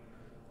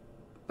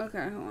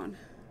 Okay, hold on.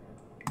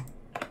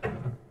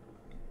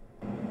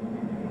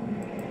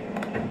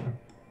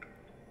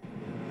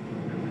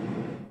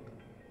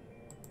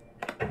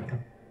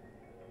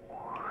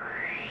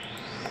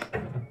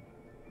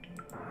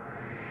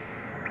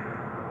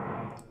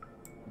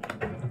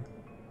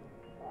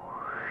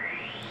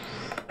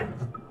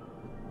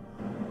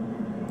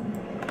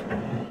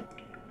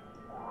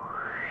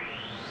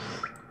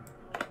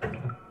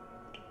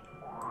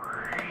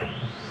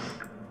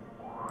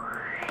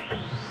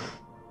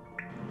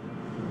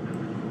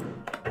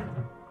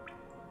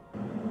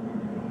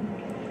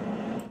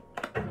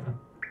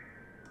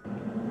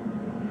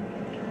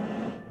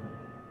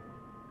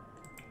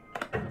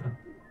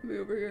 Be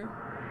over here.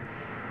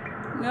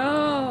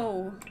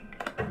 No!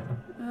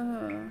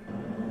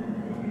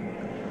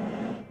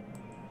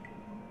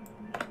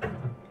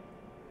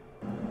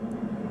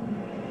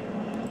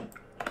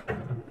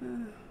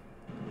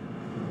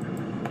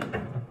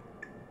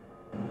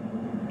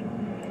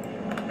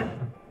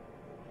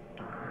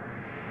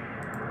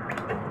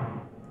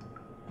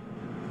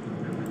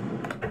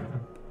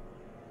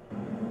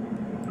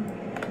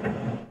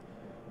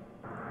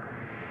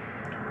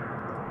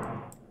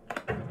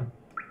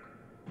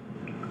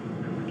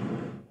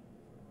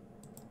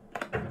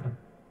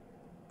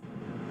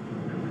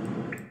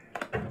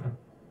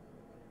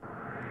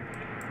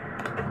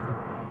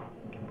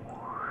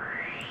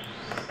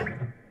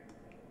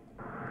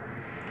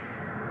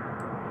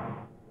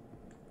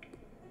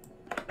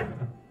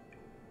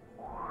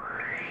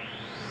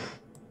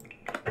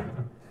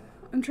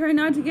 I'm trying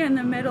not to get in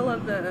the middle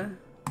of the...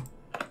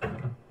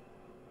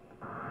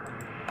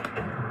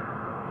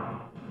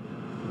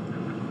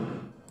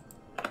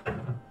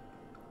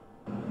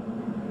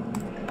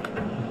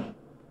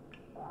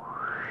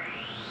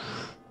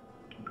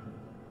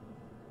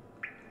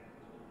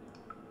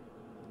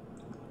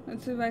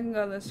 Let's see if I can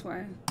go this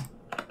way.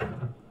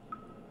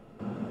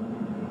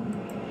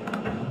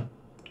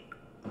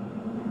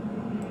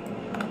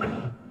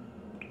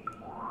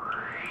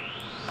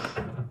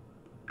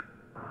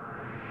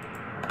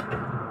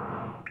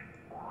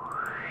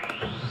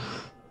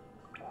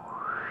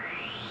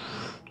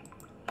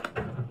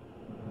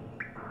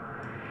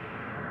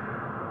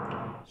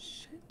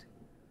 Shit.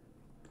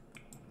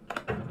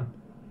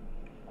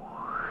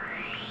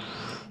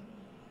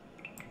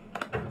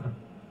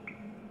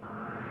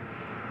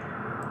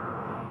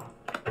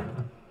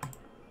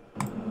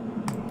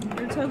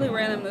 They're totally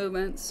random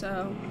movements,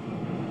 so...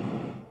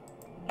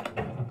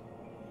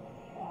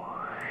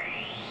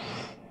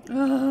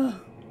 Ugh.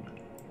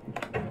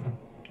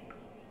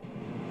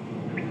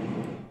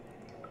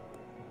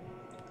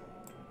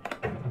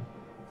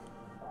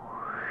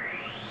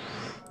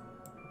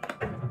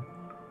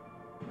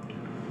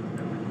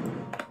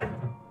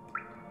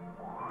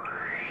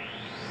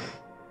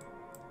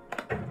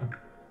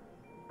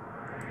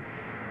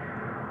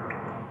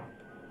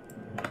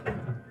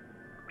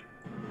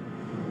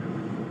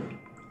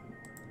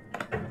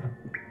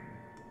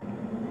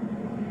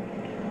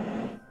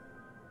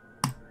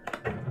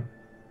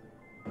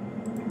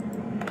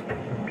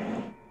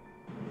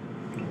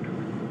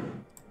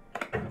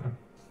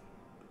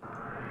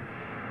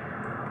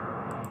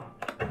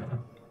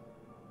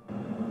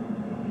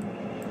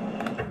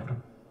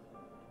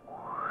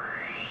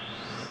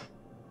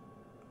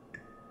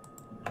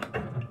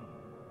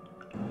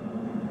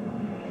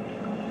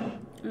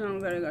 And I'm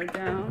gonna go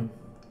down.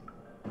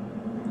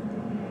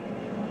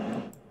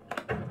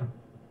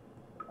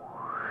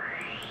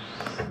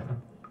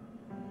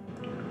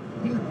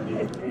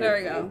 There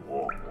we go.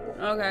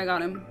 Okay, I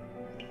got him.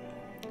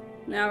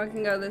 Now we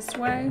can go this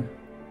way.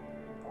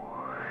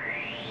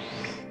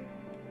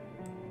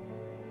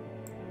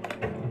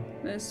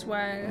 This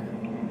way.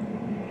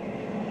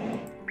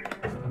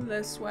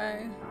 This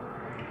way.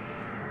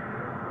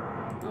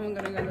 I'm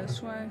gonna go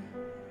this way.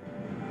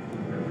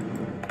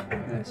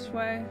 This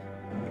way.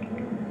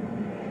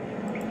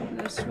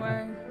 This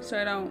way. So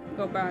I don't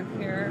go back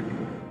here.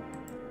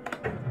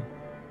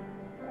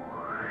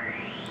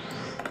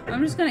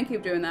 I'm just gonna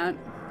keep doing that.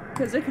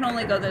 Because it can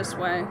only go this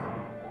way.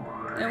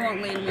 It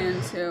won't lead me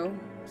into.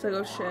 So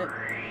go shit.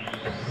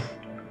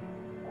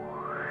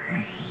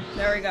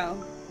 There we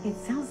go. It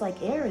sounds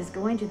like air is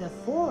going to the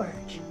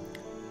forge.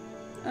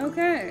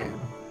 Okay.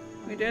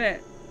 We did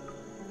it.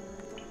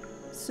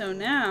 So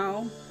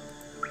now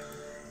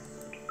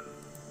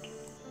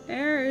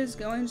air is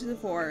going to the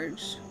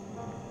forge.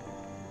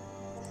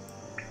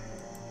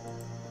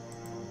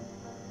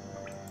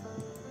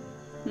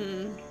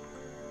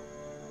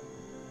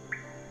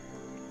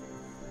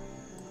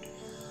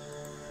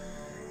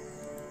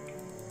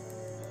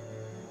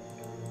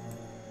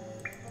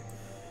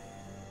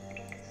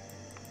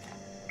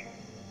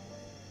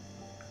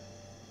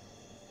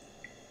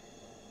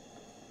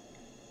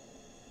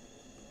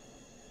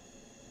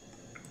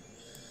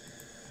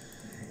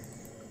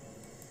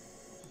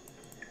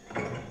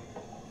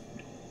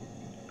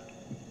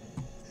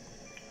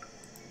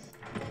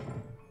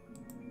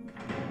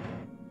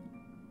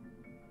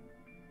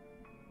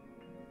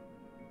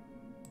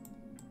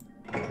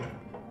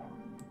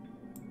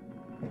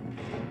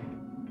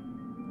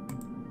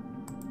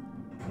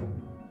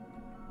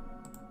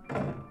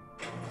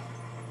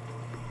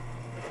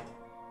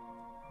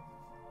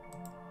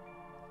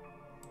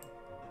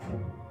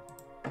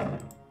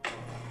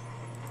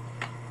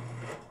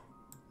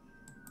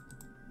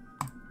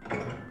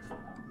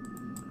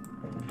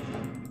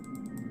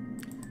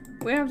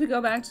 We have to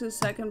go back to the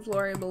second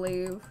floor, I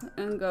believe,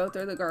 and go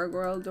through the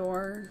gargoyle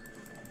door.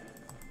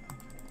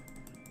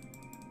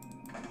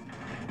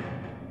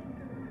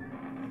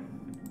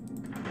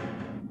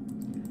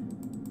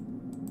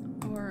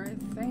 Or I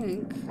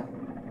think...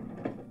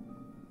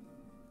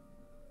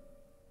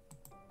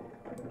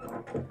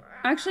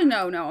 Actually,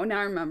 no, now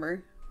I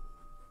remember.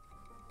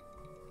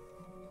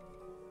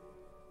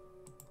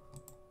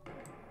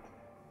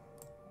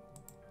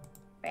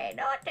 Pay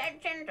no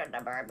attention to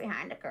the bird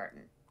behind the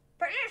curtain.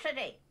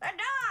 Felicity! The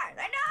door!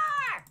 The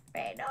door!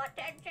 Pay no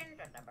attention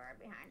to the bird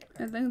behind the I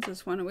curtain. think it's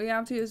this one. We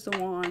have to use the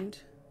wand.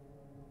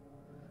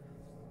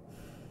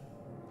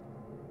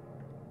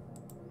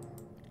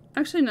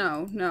 Actually,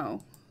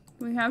 no.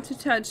 We have to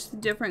touch the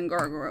different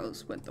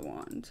gargoyles with the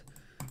wand.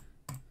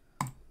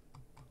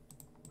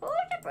 Who's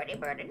the pretty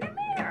bird in the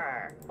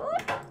mirror?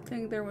 Who's... I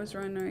think there was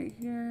one right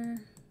here.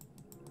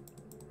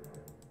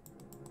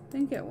 I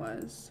think it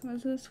was.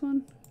 Was this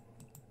one?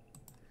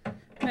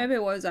 Maybe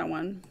it was that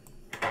one.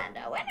 And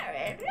the winner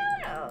is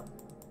Lulu.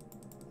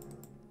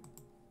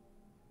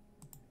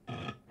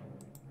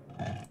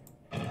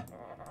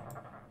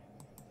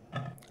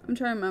 I'm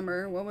trying to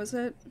remember. What was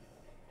it?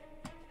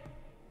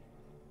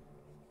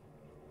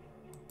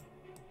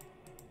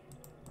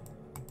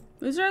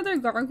 These are other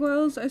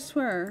gargoyles, I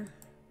swear.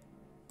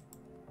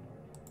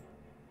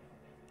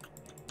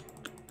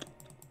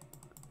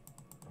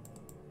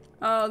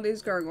 Oh,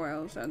 these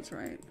gargoyles, that's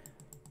right.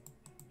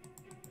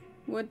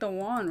 With the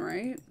wand,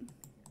 right?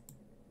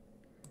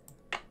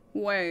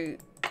 Wait.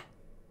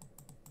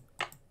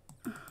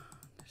 There's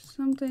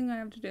something I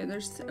have to do.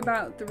 There's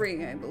about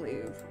 3, I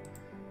believe.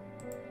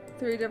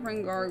 3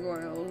 different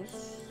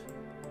gargoyles.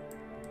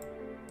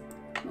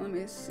 Let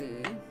me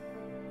see.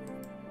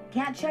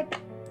 Can't check.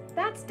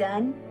 That's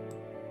done.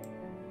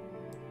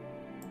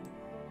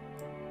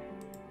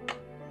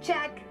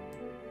 Check.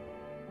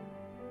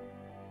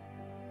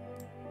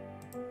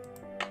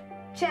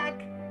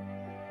 Check.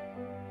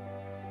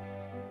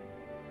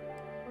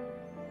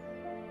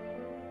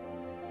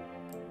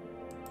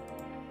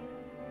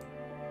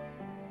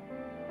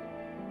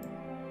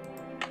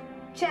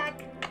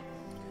 Check.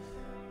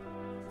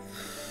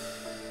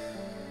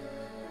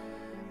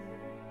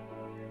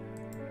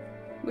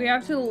 We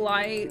have to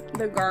light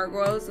the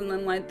gargoyles and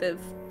then light the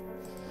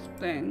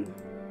thing.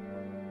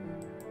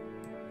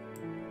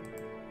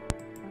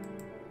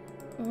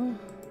 Oh.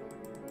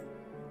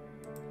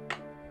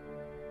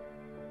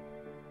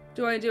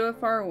 Do I do it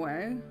far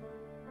away?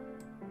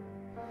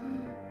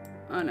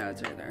 Oh no,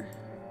 it's right there.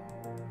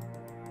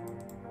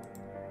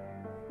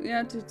 We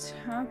have to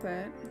tap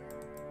it.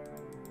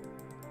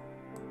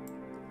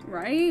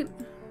 Right?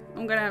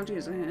 I'm gonna have to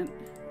use a hint.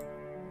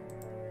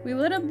 We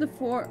lit up the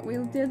fort. We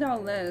did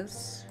all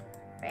this.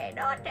 Pay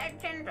no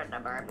attention to the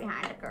bird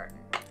behind the curtain.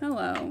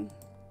 Hello,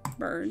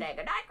 bird. Say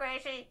goodnight,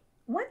 Gracie.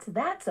 What's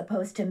that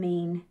supposed to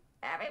mean?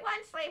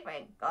 Everyone's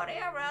sleeping. Go to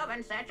your room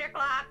and set your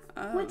clock.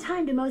 What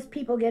time do most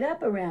people get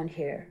up around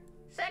here?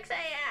 6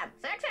 a.m.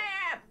 6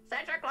 a.m.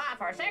 Set your clock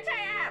for 6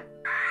 a.m.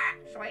 Ah,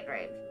 sweet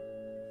dreams.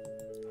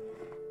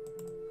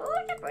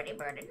 Who's the pretty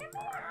bird in the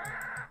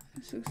mirror?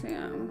 6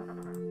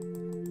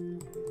 a.m.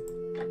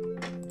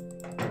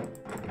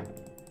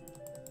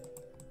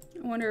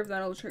 I wonder if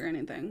that'll trigger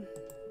anything.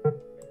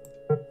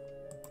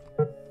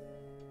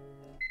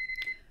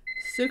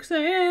 6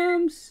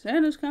 a.m.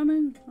 Santa's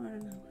coming. I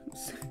don't know.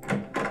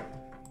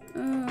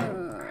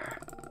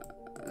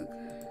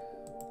 Okay.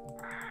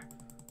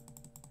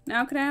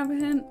 Now can I have a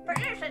hint?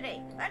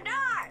 Felicity, the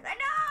door! The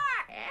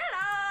door!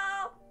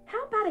 Hello!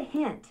 How about a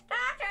hint?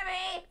 Talk to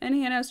me!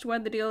 Any hint as to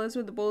what the deal is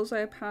with the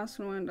bullseye pass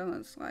when I went down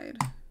that slide?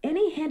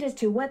 Any hint as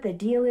to what the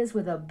deal is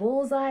with a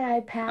bullseye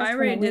I passed I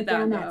when I already went did that,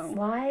 down that though.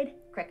 slide?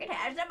 Cricket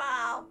has the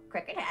ball.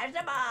 Cricket has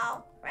the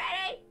ball.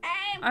 Ready?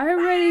 Aim! I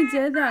already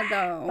fire! did that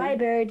though. Bye,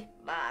 bird.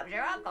 Bob's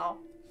your uncle.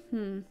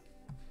 Hmm.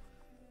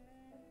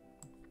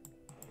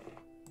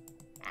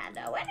 And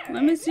the winner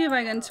Let me is see if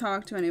I can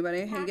talk to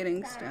anybody. I hate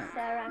getting stuck.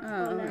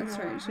 Oh, that's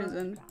right. She's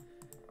in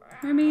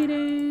her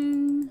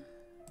meeting.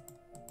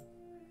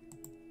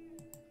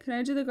 Can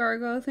I do the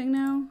gargoyle thing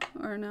now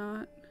or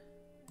not?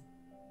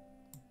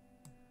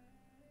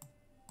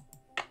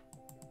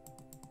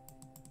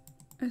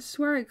 I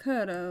swear I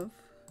could have.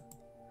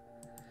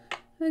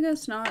 I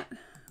guess not.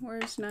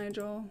 Where's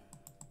Nigel?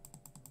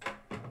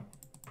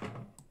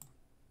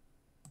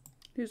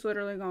 He's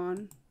literally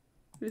gone.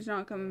 He's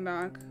not coming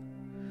back.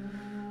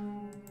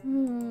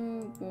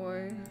 Oh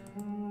boy.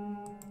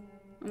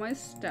 Am I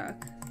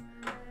stuck?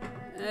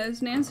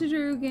 Is Nancy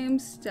Drew game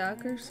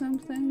stuck or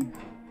something?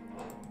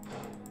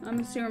 I'm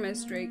gonna see where my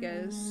streak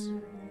is.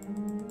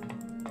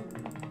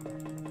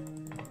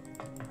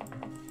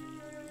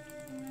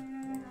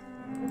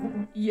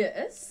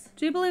 Yes?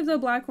 Do you believe the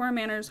Blackmore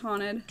Manor is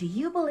haunted? Do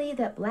you believe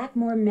that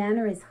Blackmore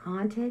Manor is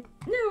haunted?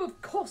 No,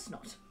 of course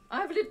not.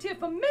 I've lived here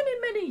for many,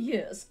 many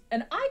years,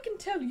 and I can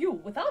tell you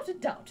without a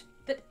doubt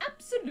that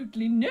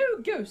absolutely no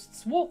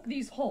ghosts walk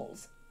these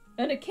halls.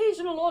 An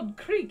occasional odd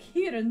creak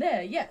here and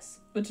there, yes,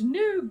 but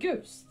no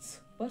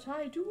ghosts. But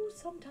I do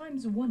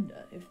sometimes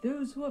wonder if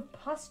those who have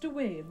passed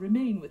away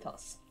remain with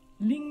us,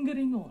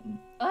 lingering on.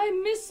 I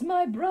miss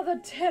my brother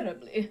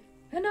terribly,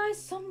 and I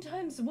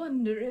sometimes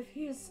wonder if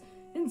he is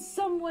in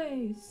some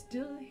way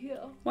still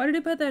here. Why did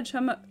he put that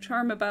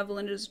charm above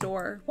Linda's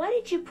door? Why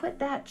did you put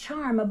that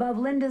charm above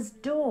Linda's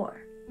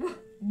door?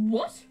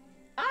 What?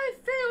 I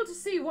fail to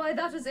see why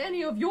that is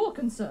any of your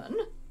concern.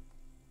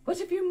 But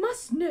if you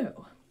must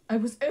know, I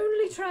was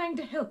only trying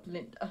to help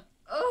Linda.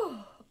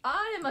 Oh,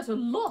 I am at a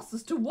loss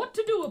as to what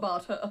to do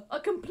about her.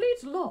 A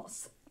complete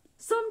loss.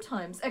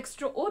 Sometimes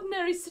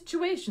extraordinary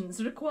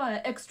situations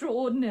require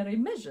extraordinary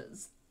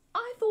measures.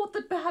 I thought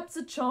that perhaps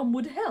a charm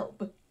would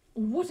help.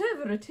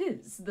 Whatever it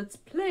is that's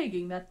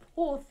plaguing that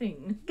poor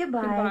thing.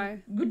 Goodbye.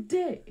 Goodbye. Good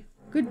day.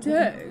 Good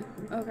day.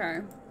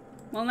 Okay.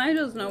 Well,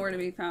 Nigel's nowhere to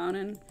be found,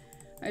 and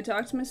I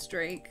talked to Miss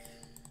Drake.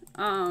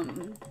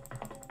 I'm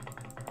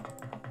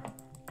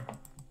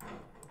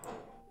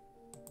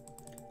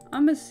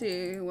gonna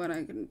see what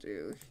I can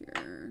do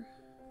here.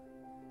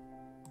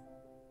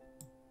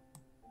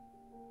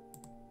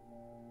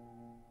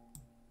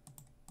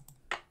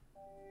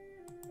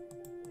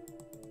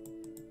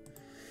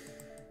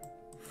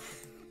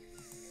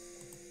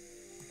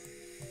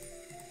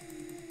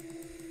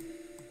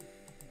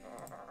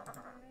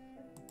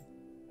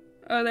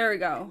 Oh, there we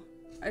go.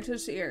 I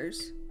touched the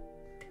ears.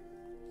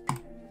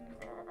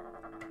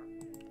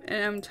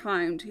 And I'm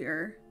timed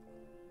here.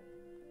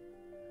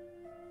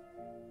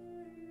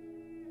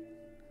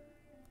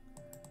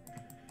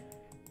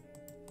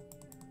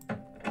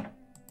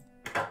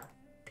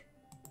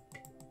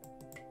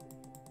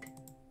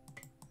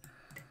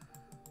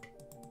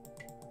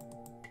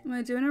 Am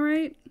I doing it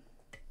right?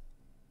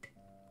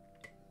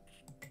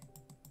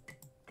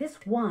 This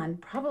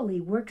wand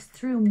probably works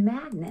through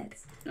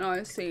magnets. Oh,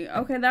 I see.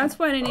 Okay, that's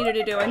what I needed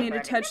to do. I need to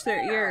touch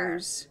their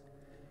ears.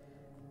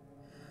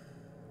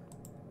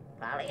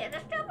 Polly is a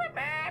stupid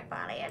bird.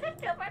 Polly is a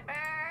stupid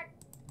bird.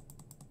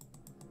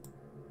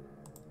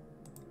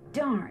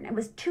 Darn, it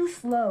was too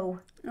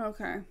slow.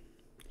 Okay.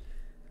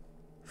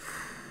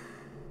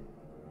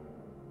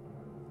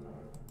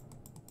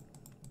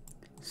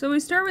 So we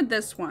start with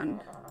this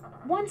one.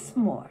 Once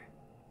more.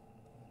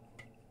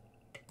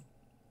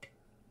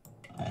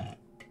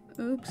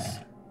 Oops.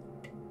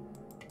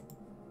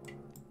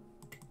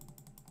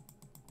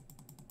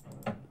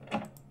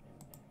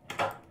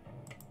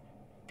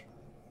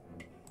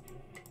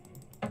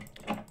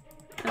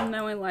 And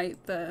then we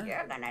light the...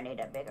 You're gonna need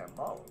a bigger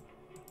bowl.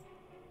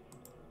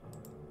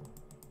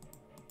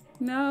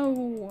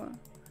 No.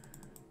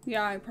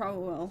 Yeah, I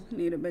probably will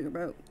need a bigger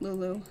boat,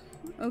 Lulu.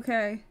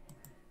 Okay.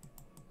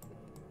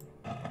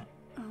 Oh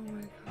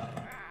my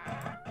god.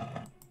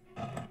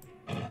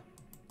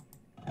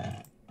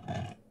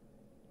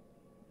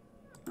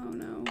 Oh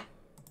no.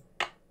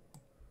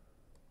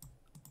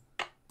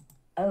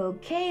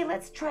 Okay,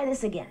 let's try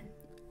this again.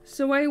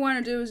 So what you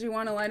want to do is you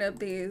want to light up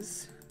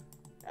these.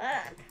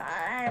 The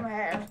time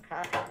has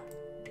come.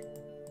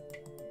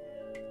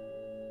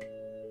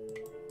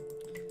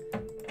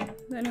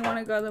 Then you want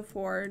to go to the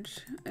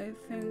forge, I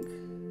think.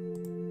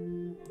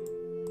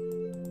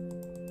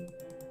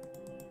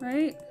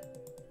 Right?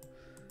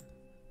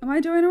 Am I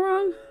doing it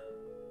wrong?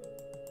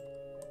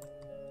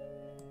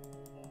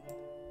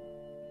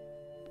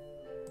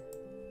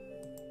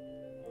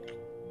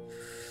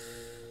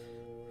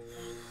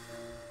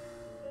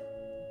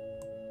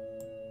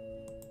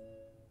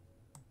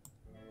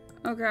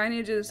 Okay, I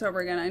need to do this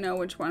over again. I know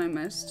which one I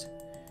missed.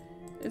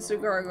 It's the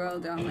gargoyle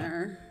down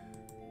there.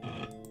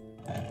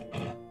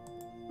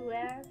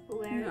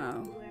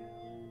 No.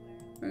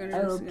 We're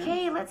gonna do this again.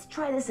 Okay, let's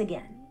try this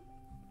again.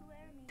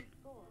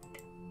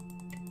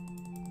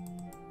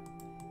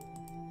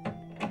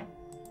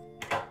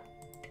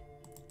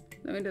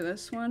 Then we do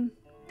this one.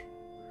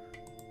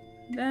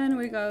 Then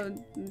we go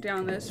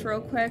down this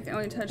real quick and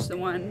we touch the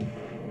one.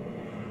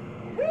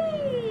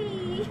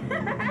 Whee!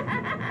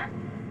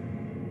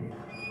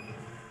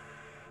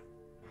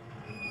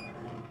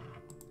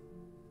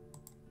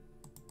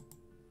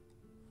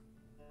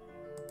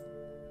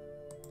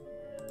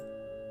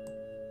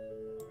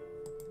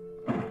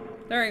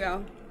 There we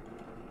go.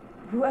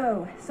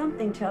 Whoa,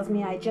 something tells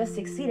me I just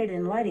succeeded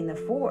in lighting the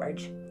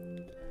forge.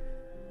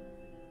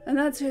 And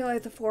that's how you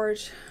light the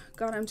forge.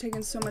 God, I'm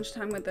taking so much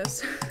time with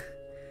this.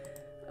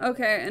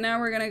 Okay, and now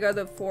we're gonna go to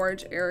the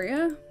forge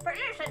area.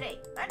 Felicity,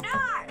 the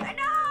door, the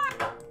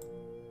door!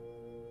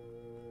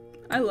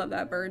 I love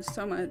that bird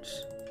so much.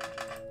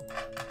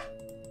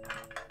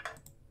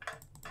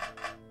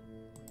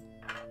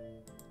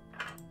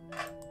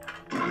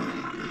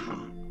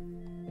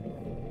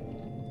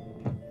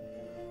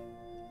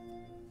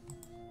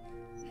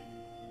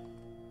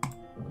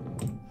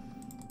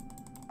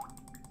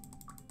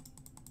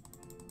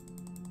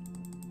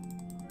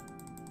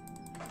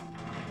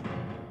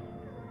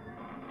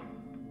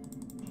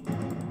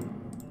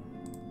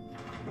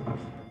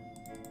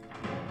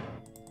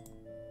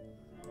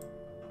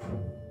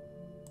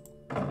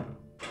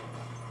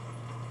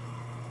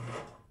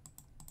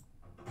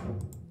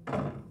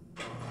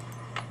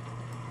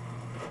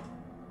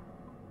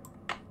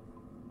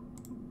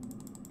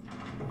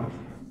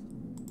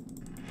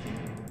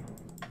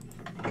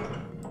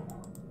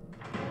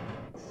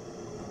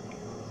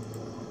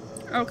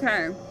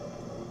 Okay.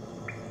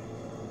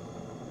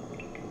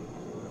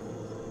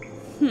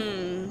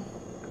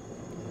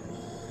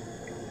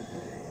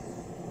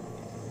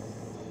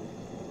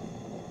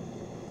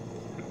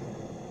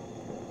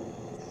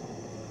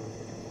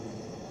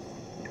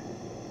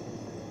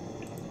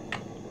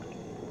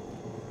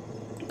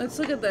 Let's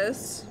look at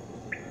this.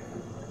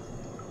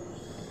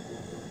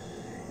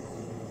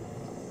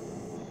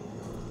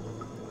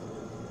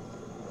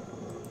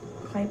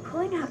 By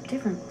pulling out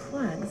different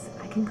plugs,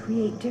 I can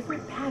create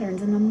different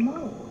patterns in the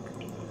mold.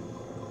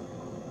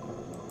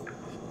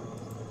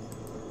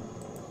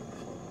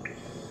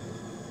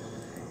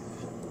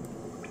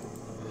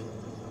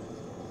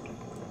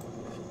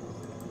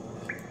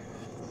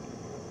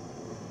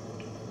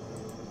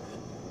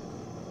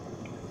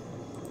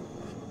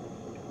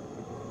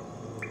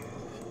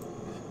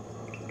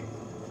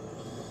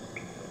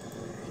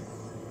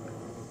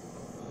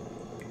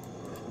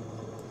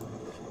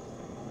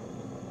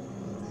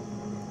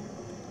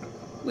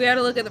 We had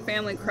to look at the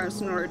family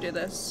crest in order to do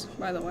this,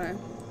 by the way.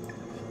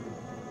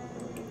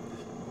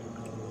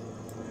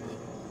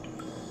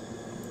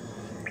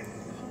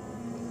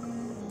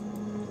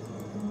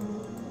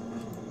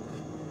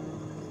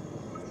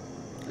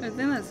 I think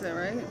that's it,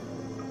 right?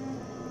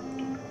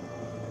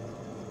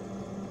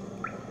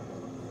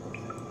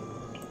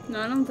 No,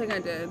 I don't think I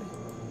did.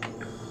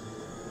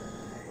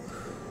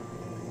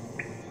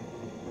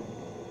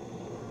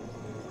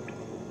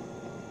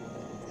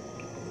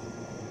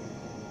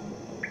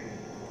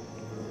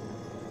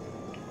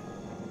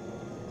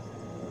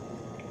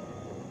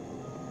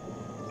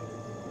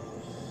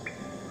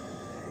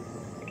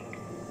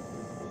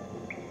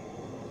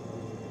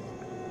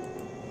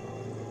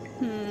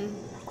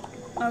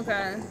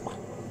 Okay.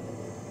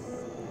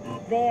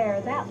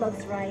 There, that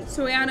looks right.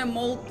 So we had to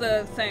mold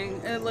the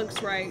thing. It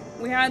looks right.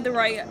 We had the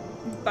right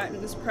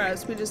buttons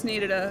pressed. We just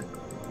needed to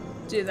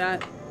do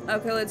that.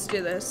 Okay, let's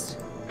do this.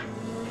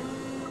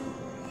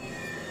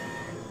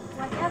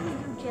 Whatever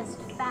you just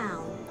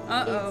found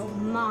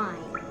is mine.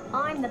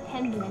 I'm the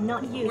pendulum,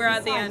 not you. We're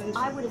at the Besides, end.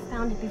 I would have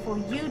found it before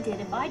you did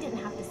if I didn't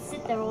have to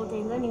sit there all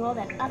day learning all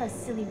that other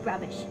silly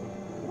rubbish.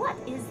 What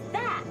is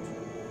that?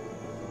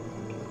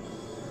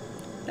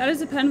 That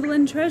is a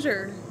Pendleton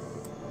treasure.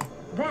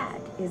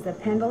 That is the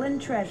Pendleton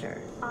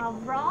treasure. A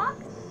rock?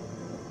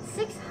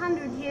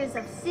 600 years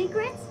of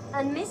secrets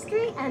and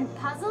mystery and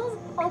puzzles,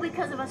 all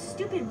because of a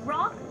stupid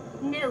rock?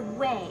 No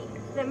way.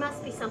 There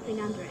must be something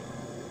under it.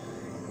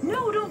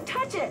 No, don't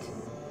touch it!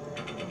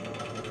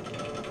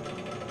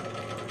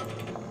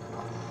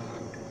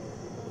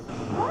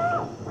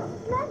 Oh!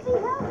 Nancy,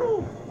 help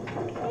me!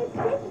 It's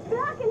pitch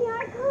black in here.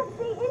 I can't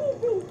see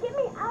anything. Get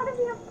me out of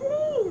here,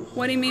 please!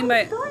 What do you mean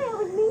by... Sorry I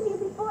was mean to you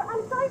before.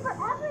 I'm sorry for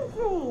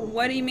everything.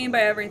 What do you mean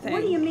by everything?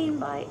 What do you mean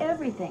by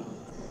everything?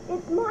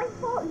 It's my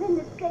fault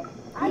Linda's sick.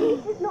 I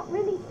mean, she's not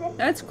really sick.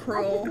 That's I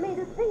cruel. just made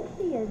her think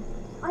she is.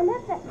 I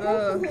left that cake in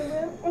her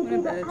room and what a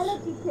gave her bitch.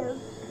 allergy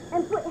pills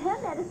and put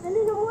her medicine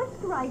in a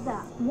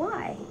moisturizer.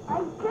 Why? I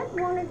just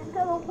wanted to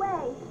go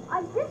away.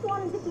 I just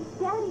wanted to be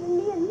Daddy and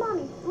me and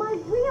Mommy, my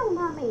real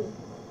Mommy.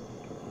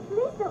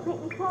 Please don't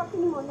make me talk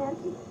anymore,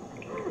 Nancy.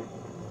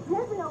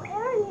 There's no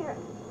air in here.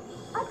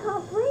 I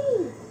can't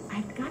breathe.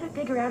 I've got to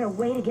figure out a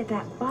way to get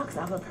that box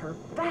off of her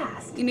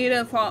fast. You need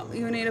to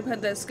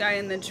put this guy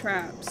in the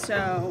trap,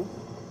 so...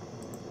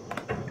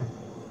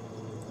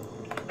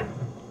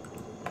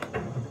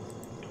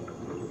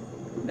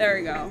 There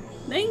we go.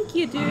 Thank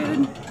you,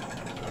 dude.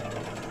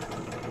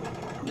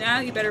 Now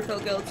you better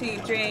feel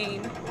guilty,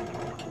 Jane.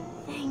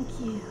 Thank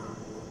you.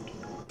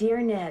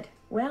 Dear Ned,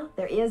 well,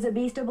 there is a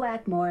beast of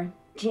Blackmore.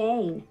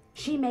 Jane.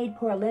 She made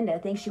poor Linda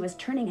think she was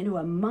turning into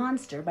a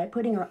monster by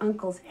putting her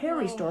uncle's hair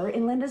restorer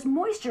in Linda's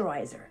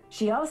moisturizer.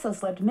 She also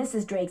slipped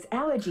Mrs. Drake's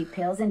allergy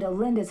pills into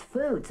Linda's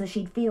food so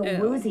she'd feel Ew.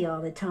 woozy all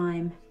the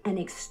time. An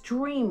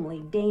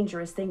extremely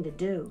dangerous thing to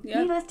do. Yep.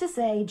 Needless to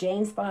say,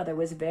 Jane's father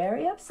was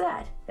very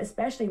upset,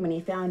 especially when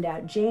he found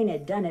out Jane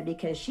had done it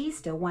because she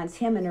still wants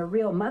him and her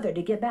real mother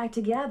to get back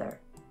together.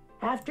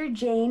 After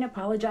Jane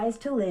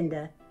apologized to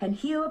Linda, and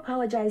Hugh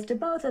apologized to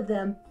both of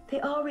them, they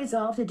all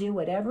resolved to do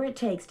whatever it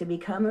takes to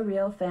become a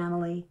real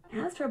family.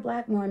 As for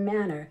Blackmore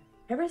Manor,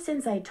 ever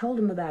since I told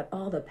him about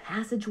all the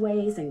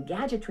passageways and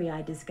gadgetry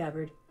I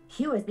discovered,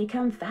 Hugh has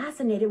become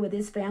fascinated with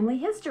his family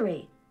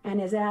history, and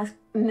has asked,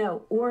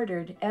 no,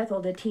 ordered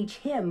Ethel to teach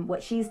him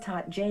what she's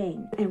taught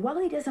Jane. And while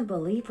he doesn't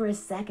believe for a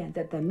second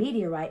that the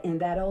meteorite in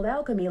that old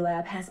alchemy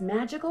lab has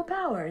magical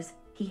powers,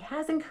 he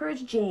has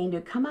encouraged Jane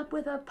to come up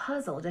with a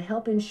puzzle to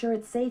help ensure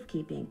its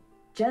safekeeping,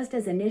 just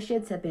as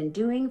initiates have been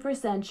doing for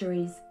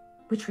centuries.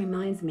 Which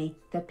reminds me,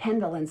 the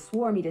Pendlins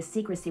swore me to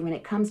secrecy when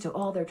it comes to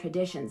all their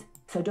traditions.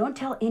 So don't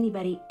tell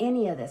anybody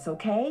any of this,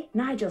 okay?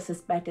 Nigel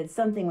suspected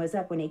something was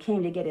up when he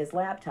came to get his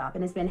laptop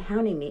and has been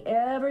hounding me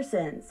ever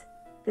since.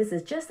 This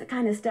is just the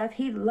kind of stuff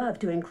he'd love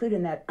to include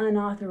in that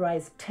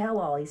unauthorized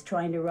tell-all he's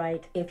trying to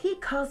write. If he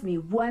calls me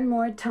one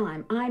more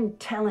time, I'm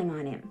telling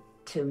on him.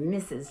 To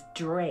Mrs.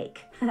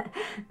 Drake.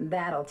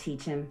 That'll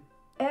teach him.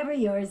 Ever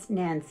yours,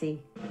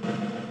 Nancy.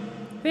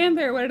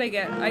 Vampire, what did I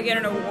get? I get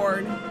an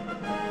award.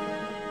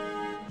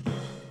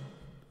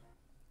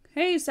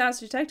 Hey, Sass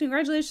Detective,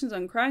 congratulations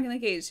on cracking the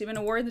case. You've been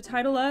awarded the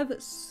title of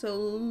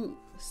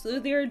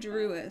Sleuthier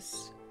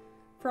Druis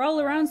for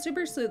all-around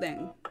super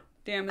sleuthing.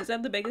 Damn, is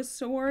that the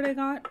biggest award I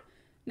got?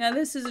 Now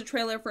this is a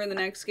trailer for the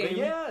next game. The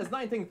year is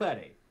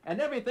 1930, and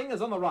everything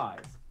is on the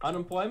rise.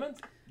 Unemployment,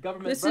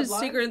 government This is breadline,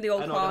 Secret of the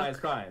Old and Clock.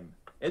 organized crime.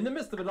 In the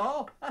midst of it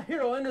all, a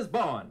heroine is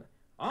born.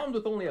 Armed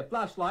with only a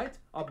flashlight,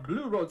 a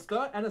blue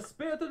roadster, and a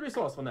spirited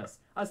resourcefulness,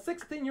 a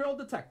 16-year-old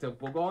detective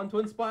will go on to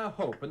inspire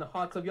hope in the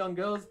hearts of young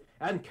girls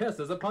and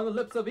kisses upon the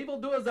lips of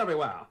evildoers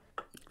everywhere.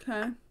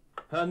 Okay.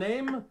 Her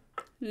name?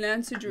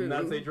 Nancy Drew.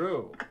 Nancy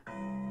Drew.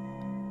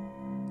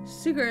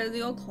 Secret of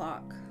the Old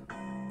Clock.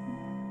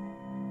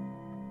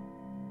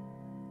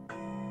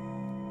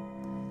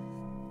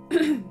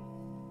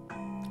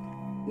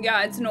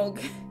 Yeah, it's an old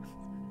game.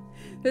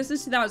 This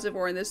is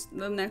 2004.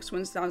 The next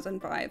one's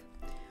 2005.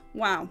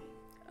 Wow.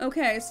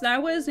 Okay, so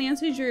that was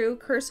Nancy Drew,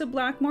 Curse of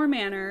Blackmore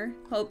Manor.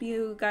 Hope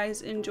you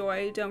guys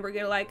enjoy. Don't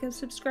forget to like and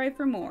subscribe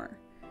for more.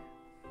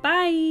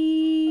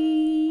 Bye!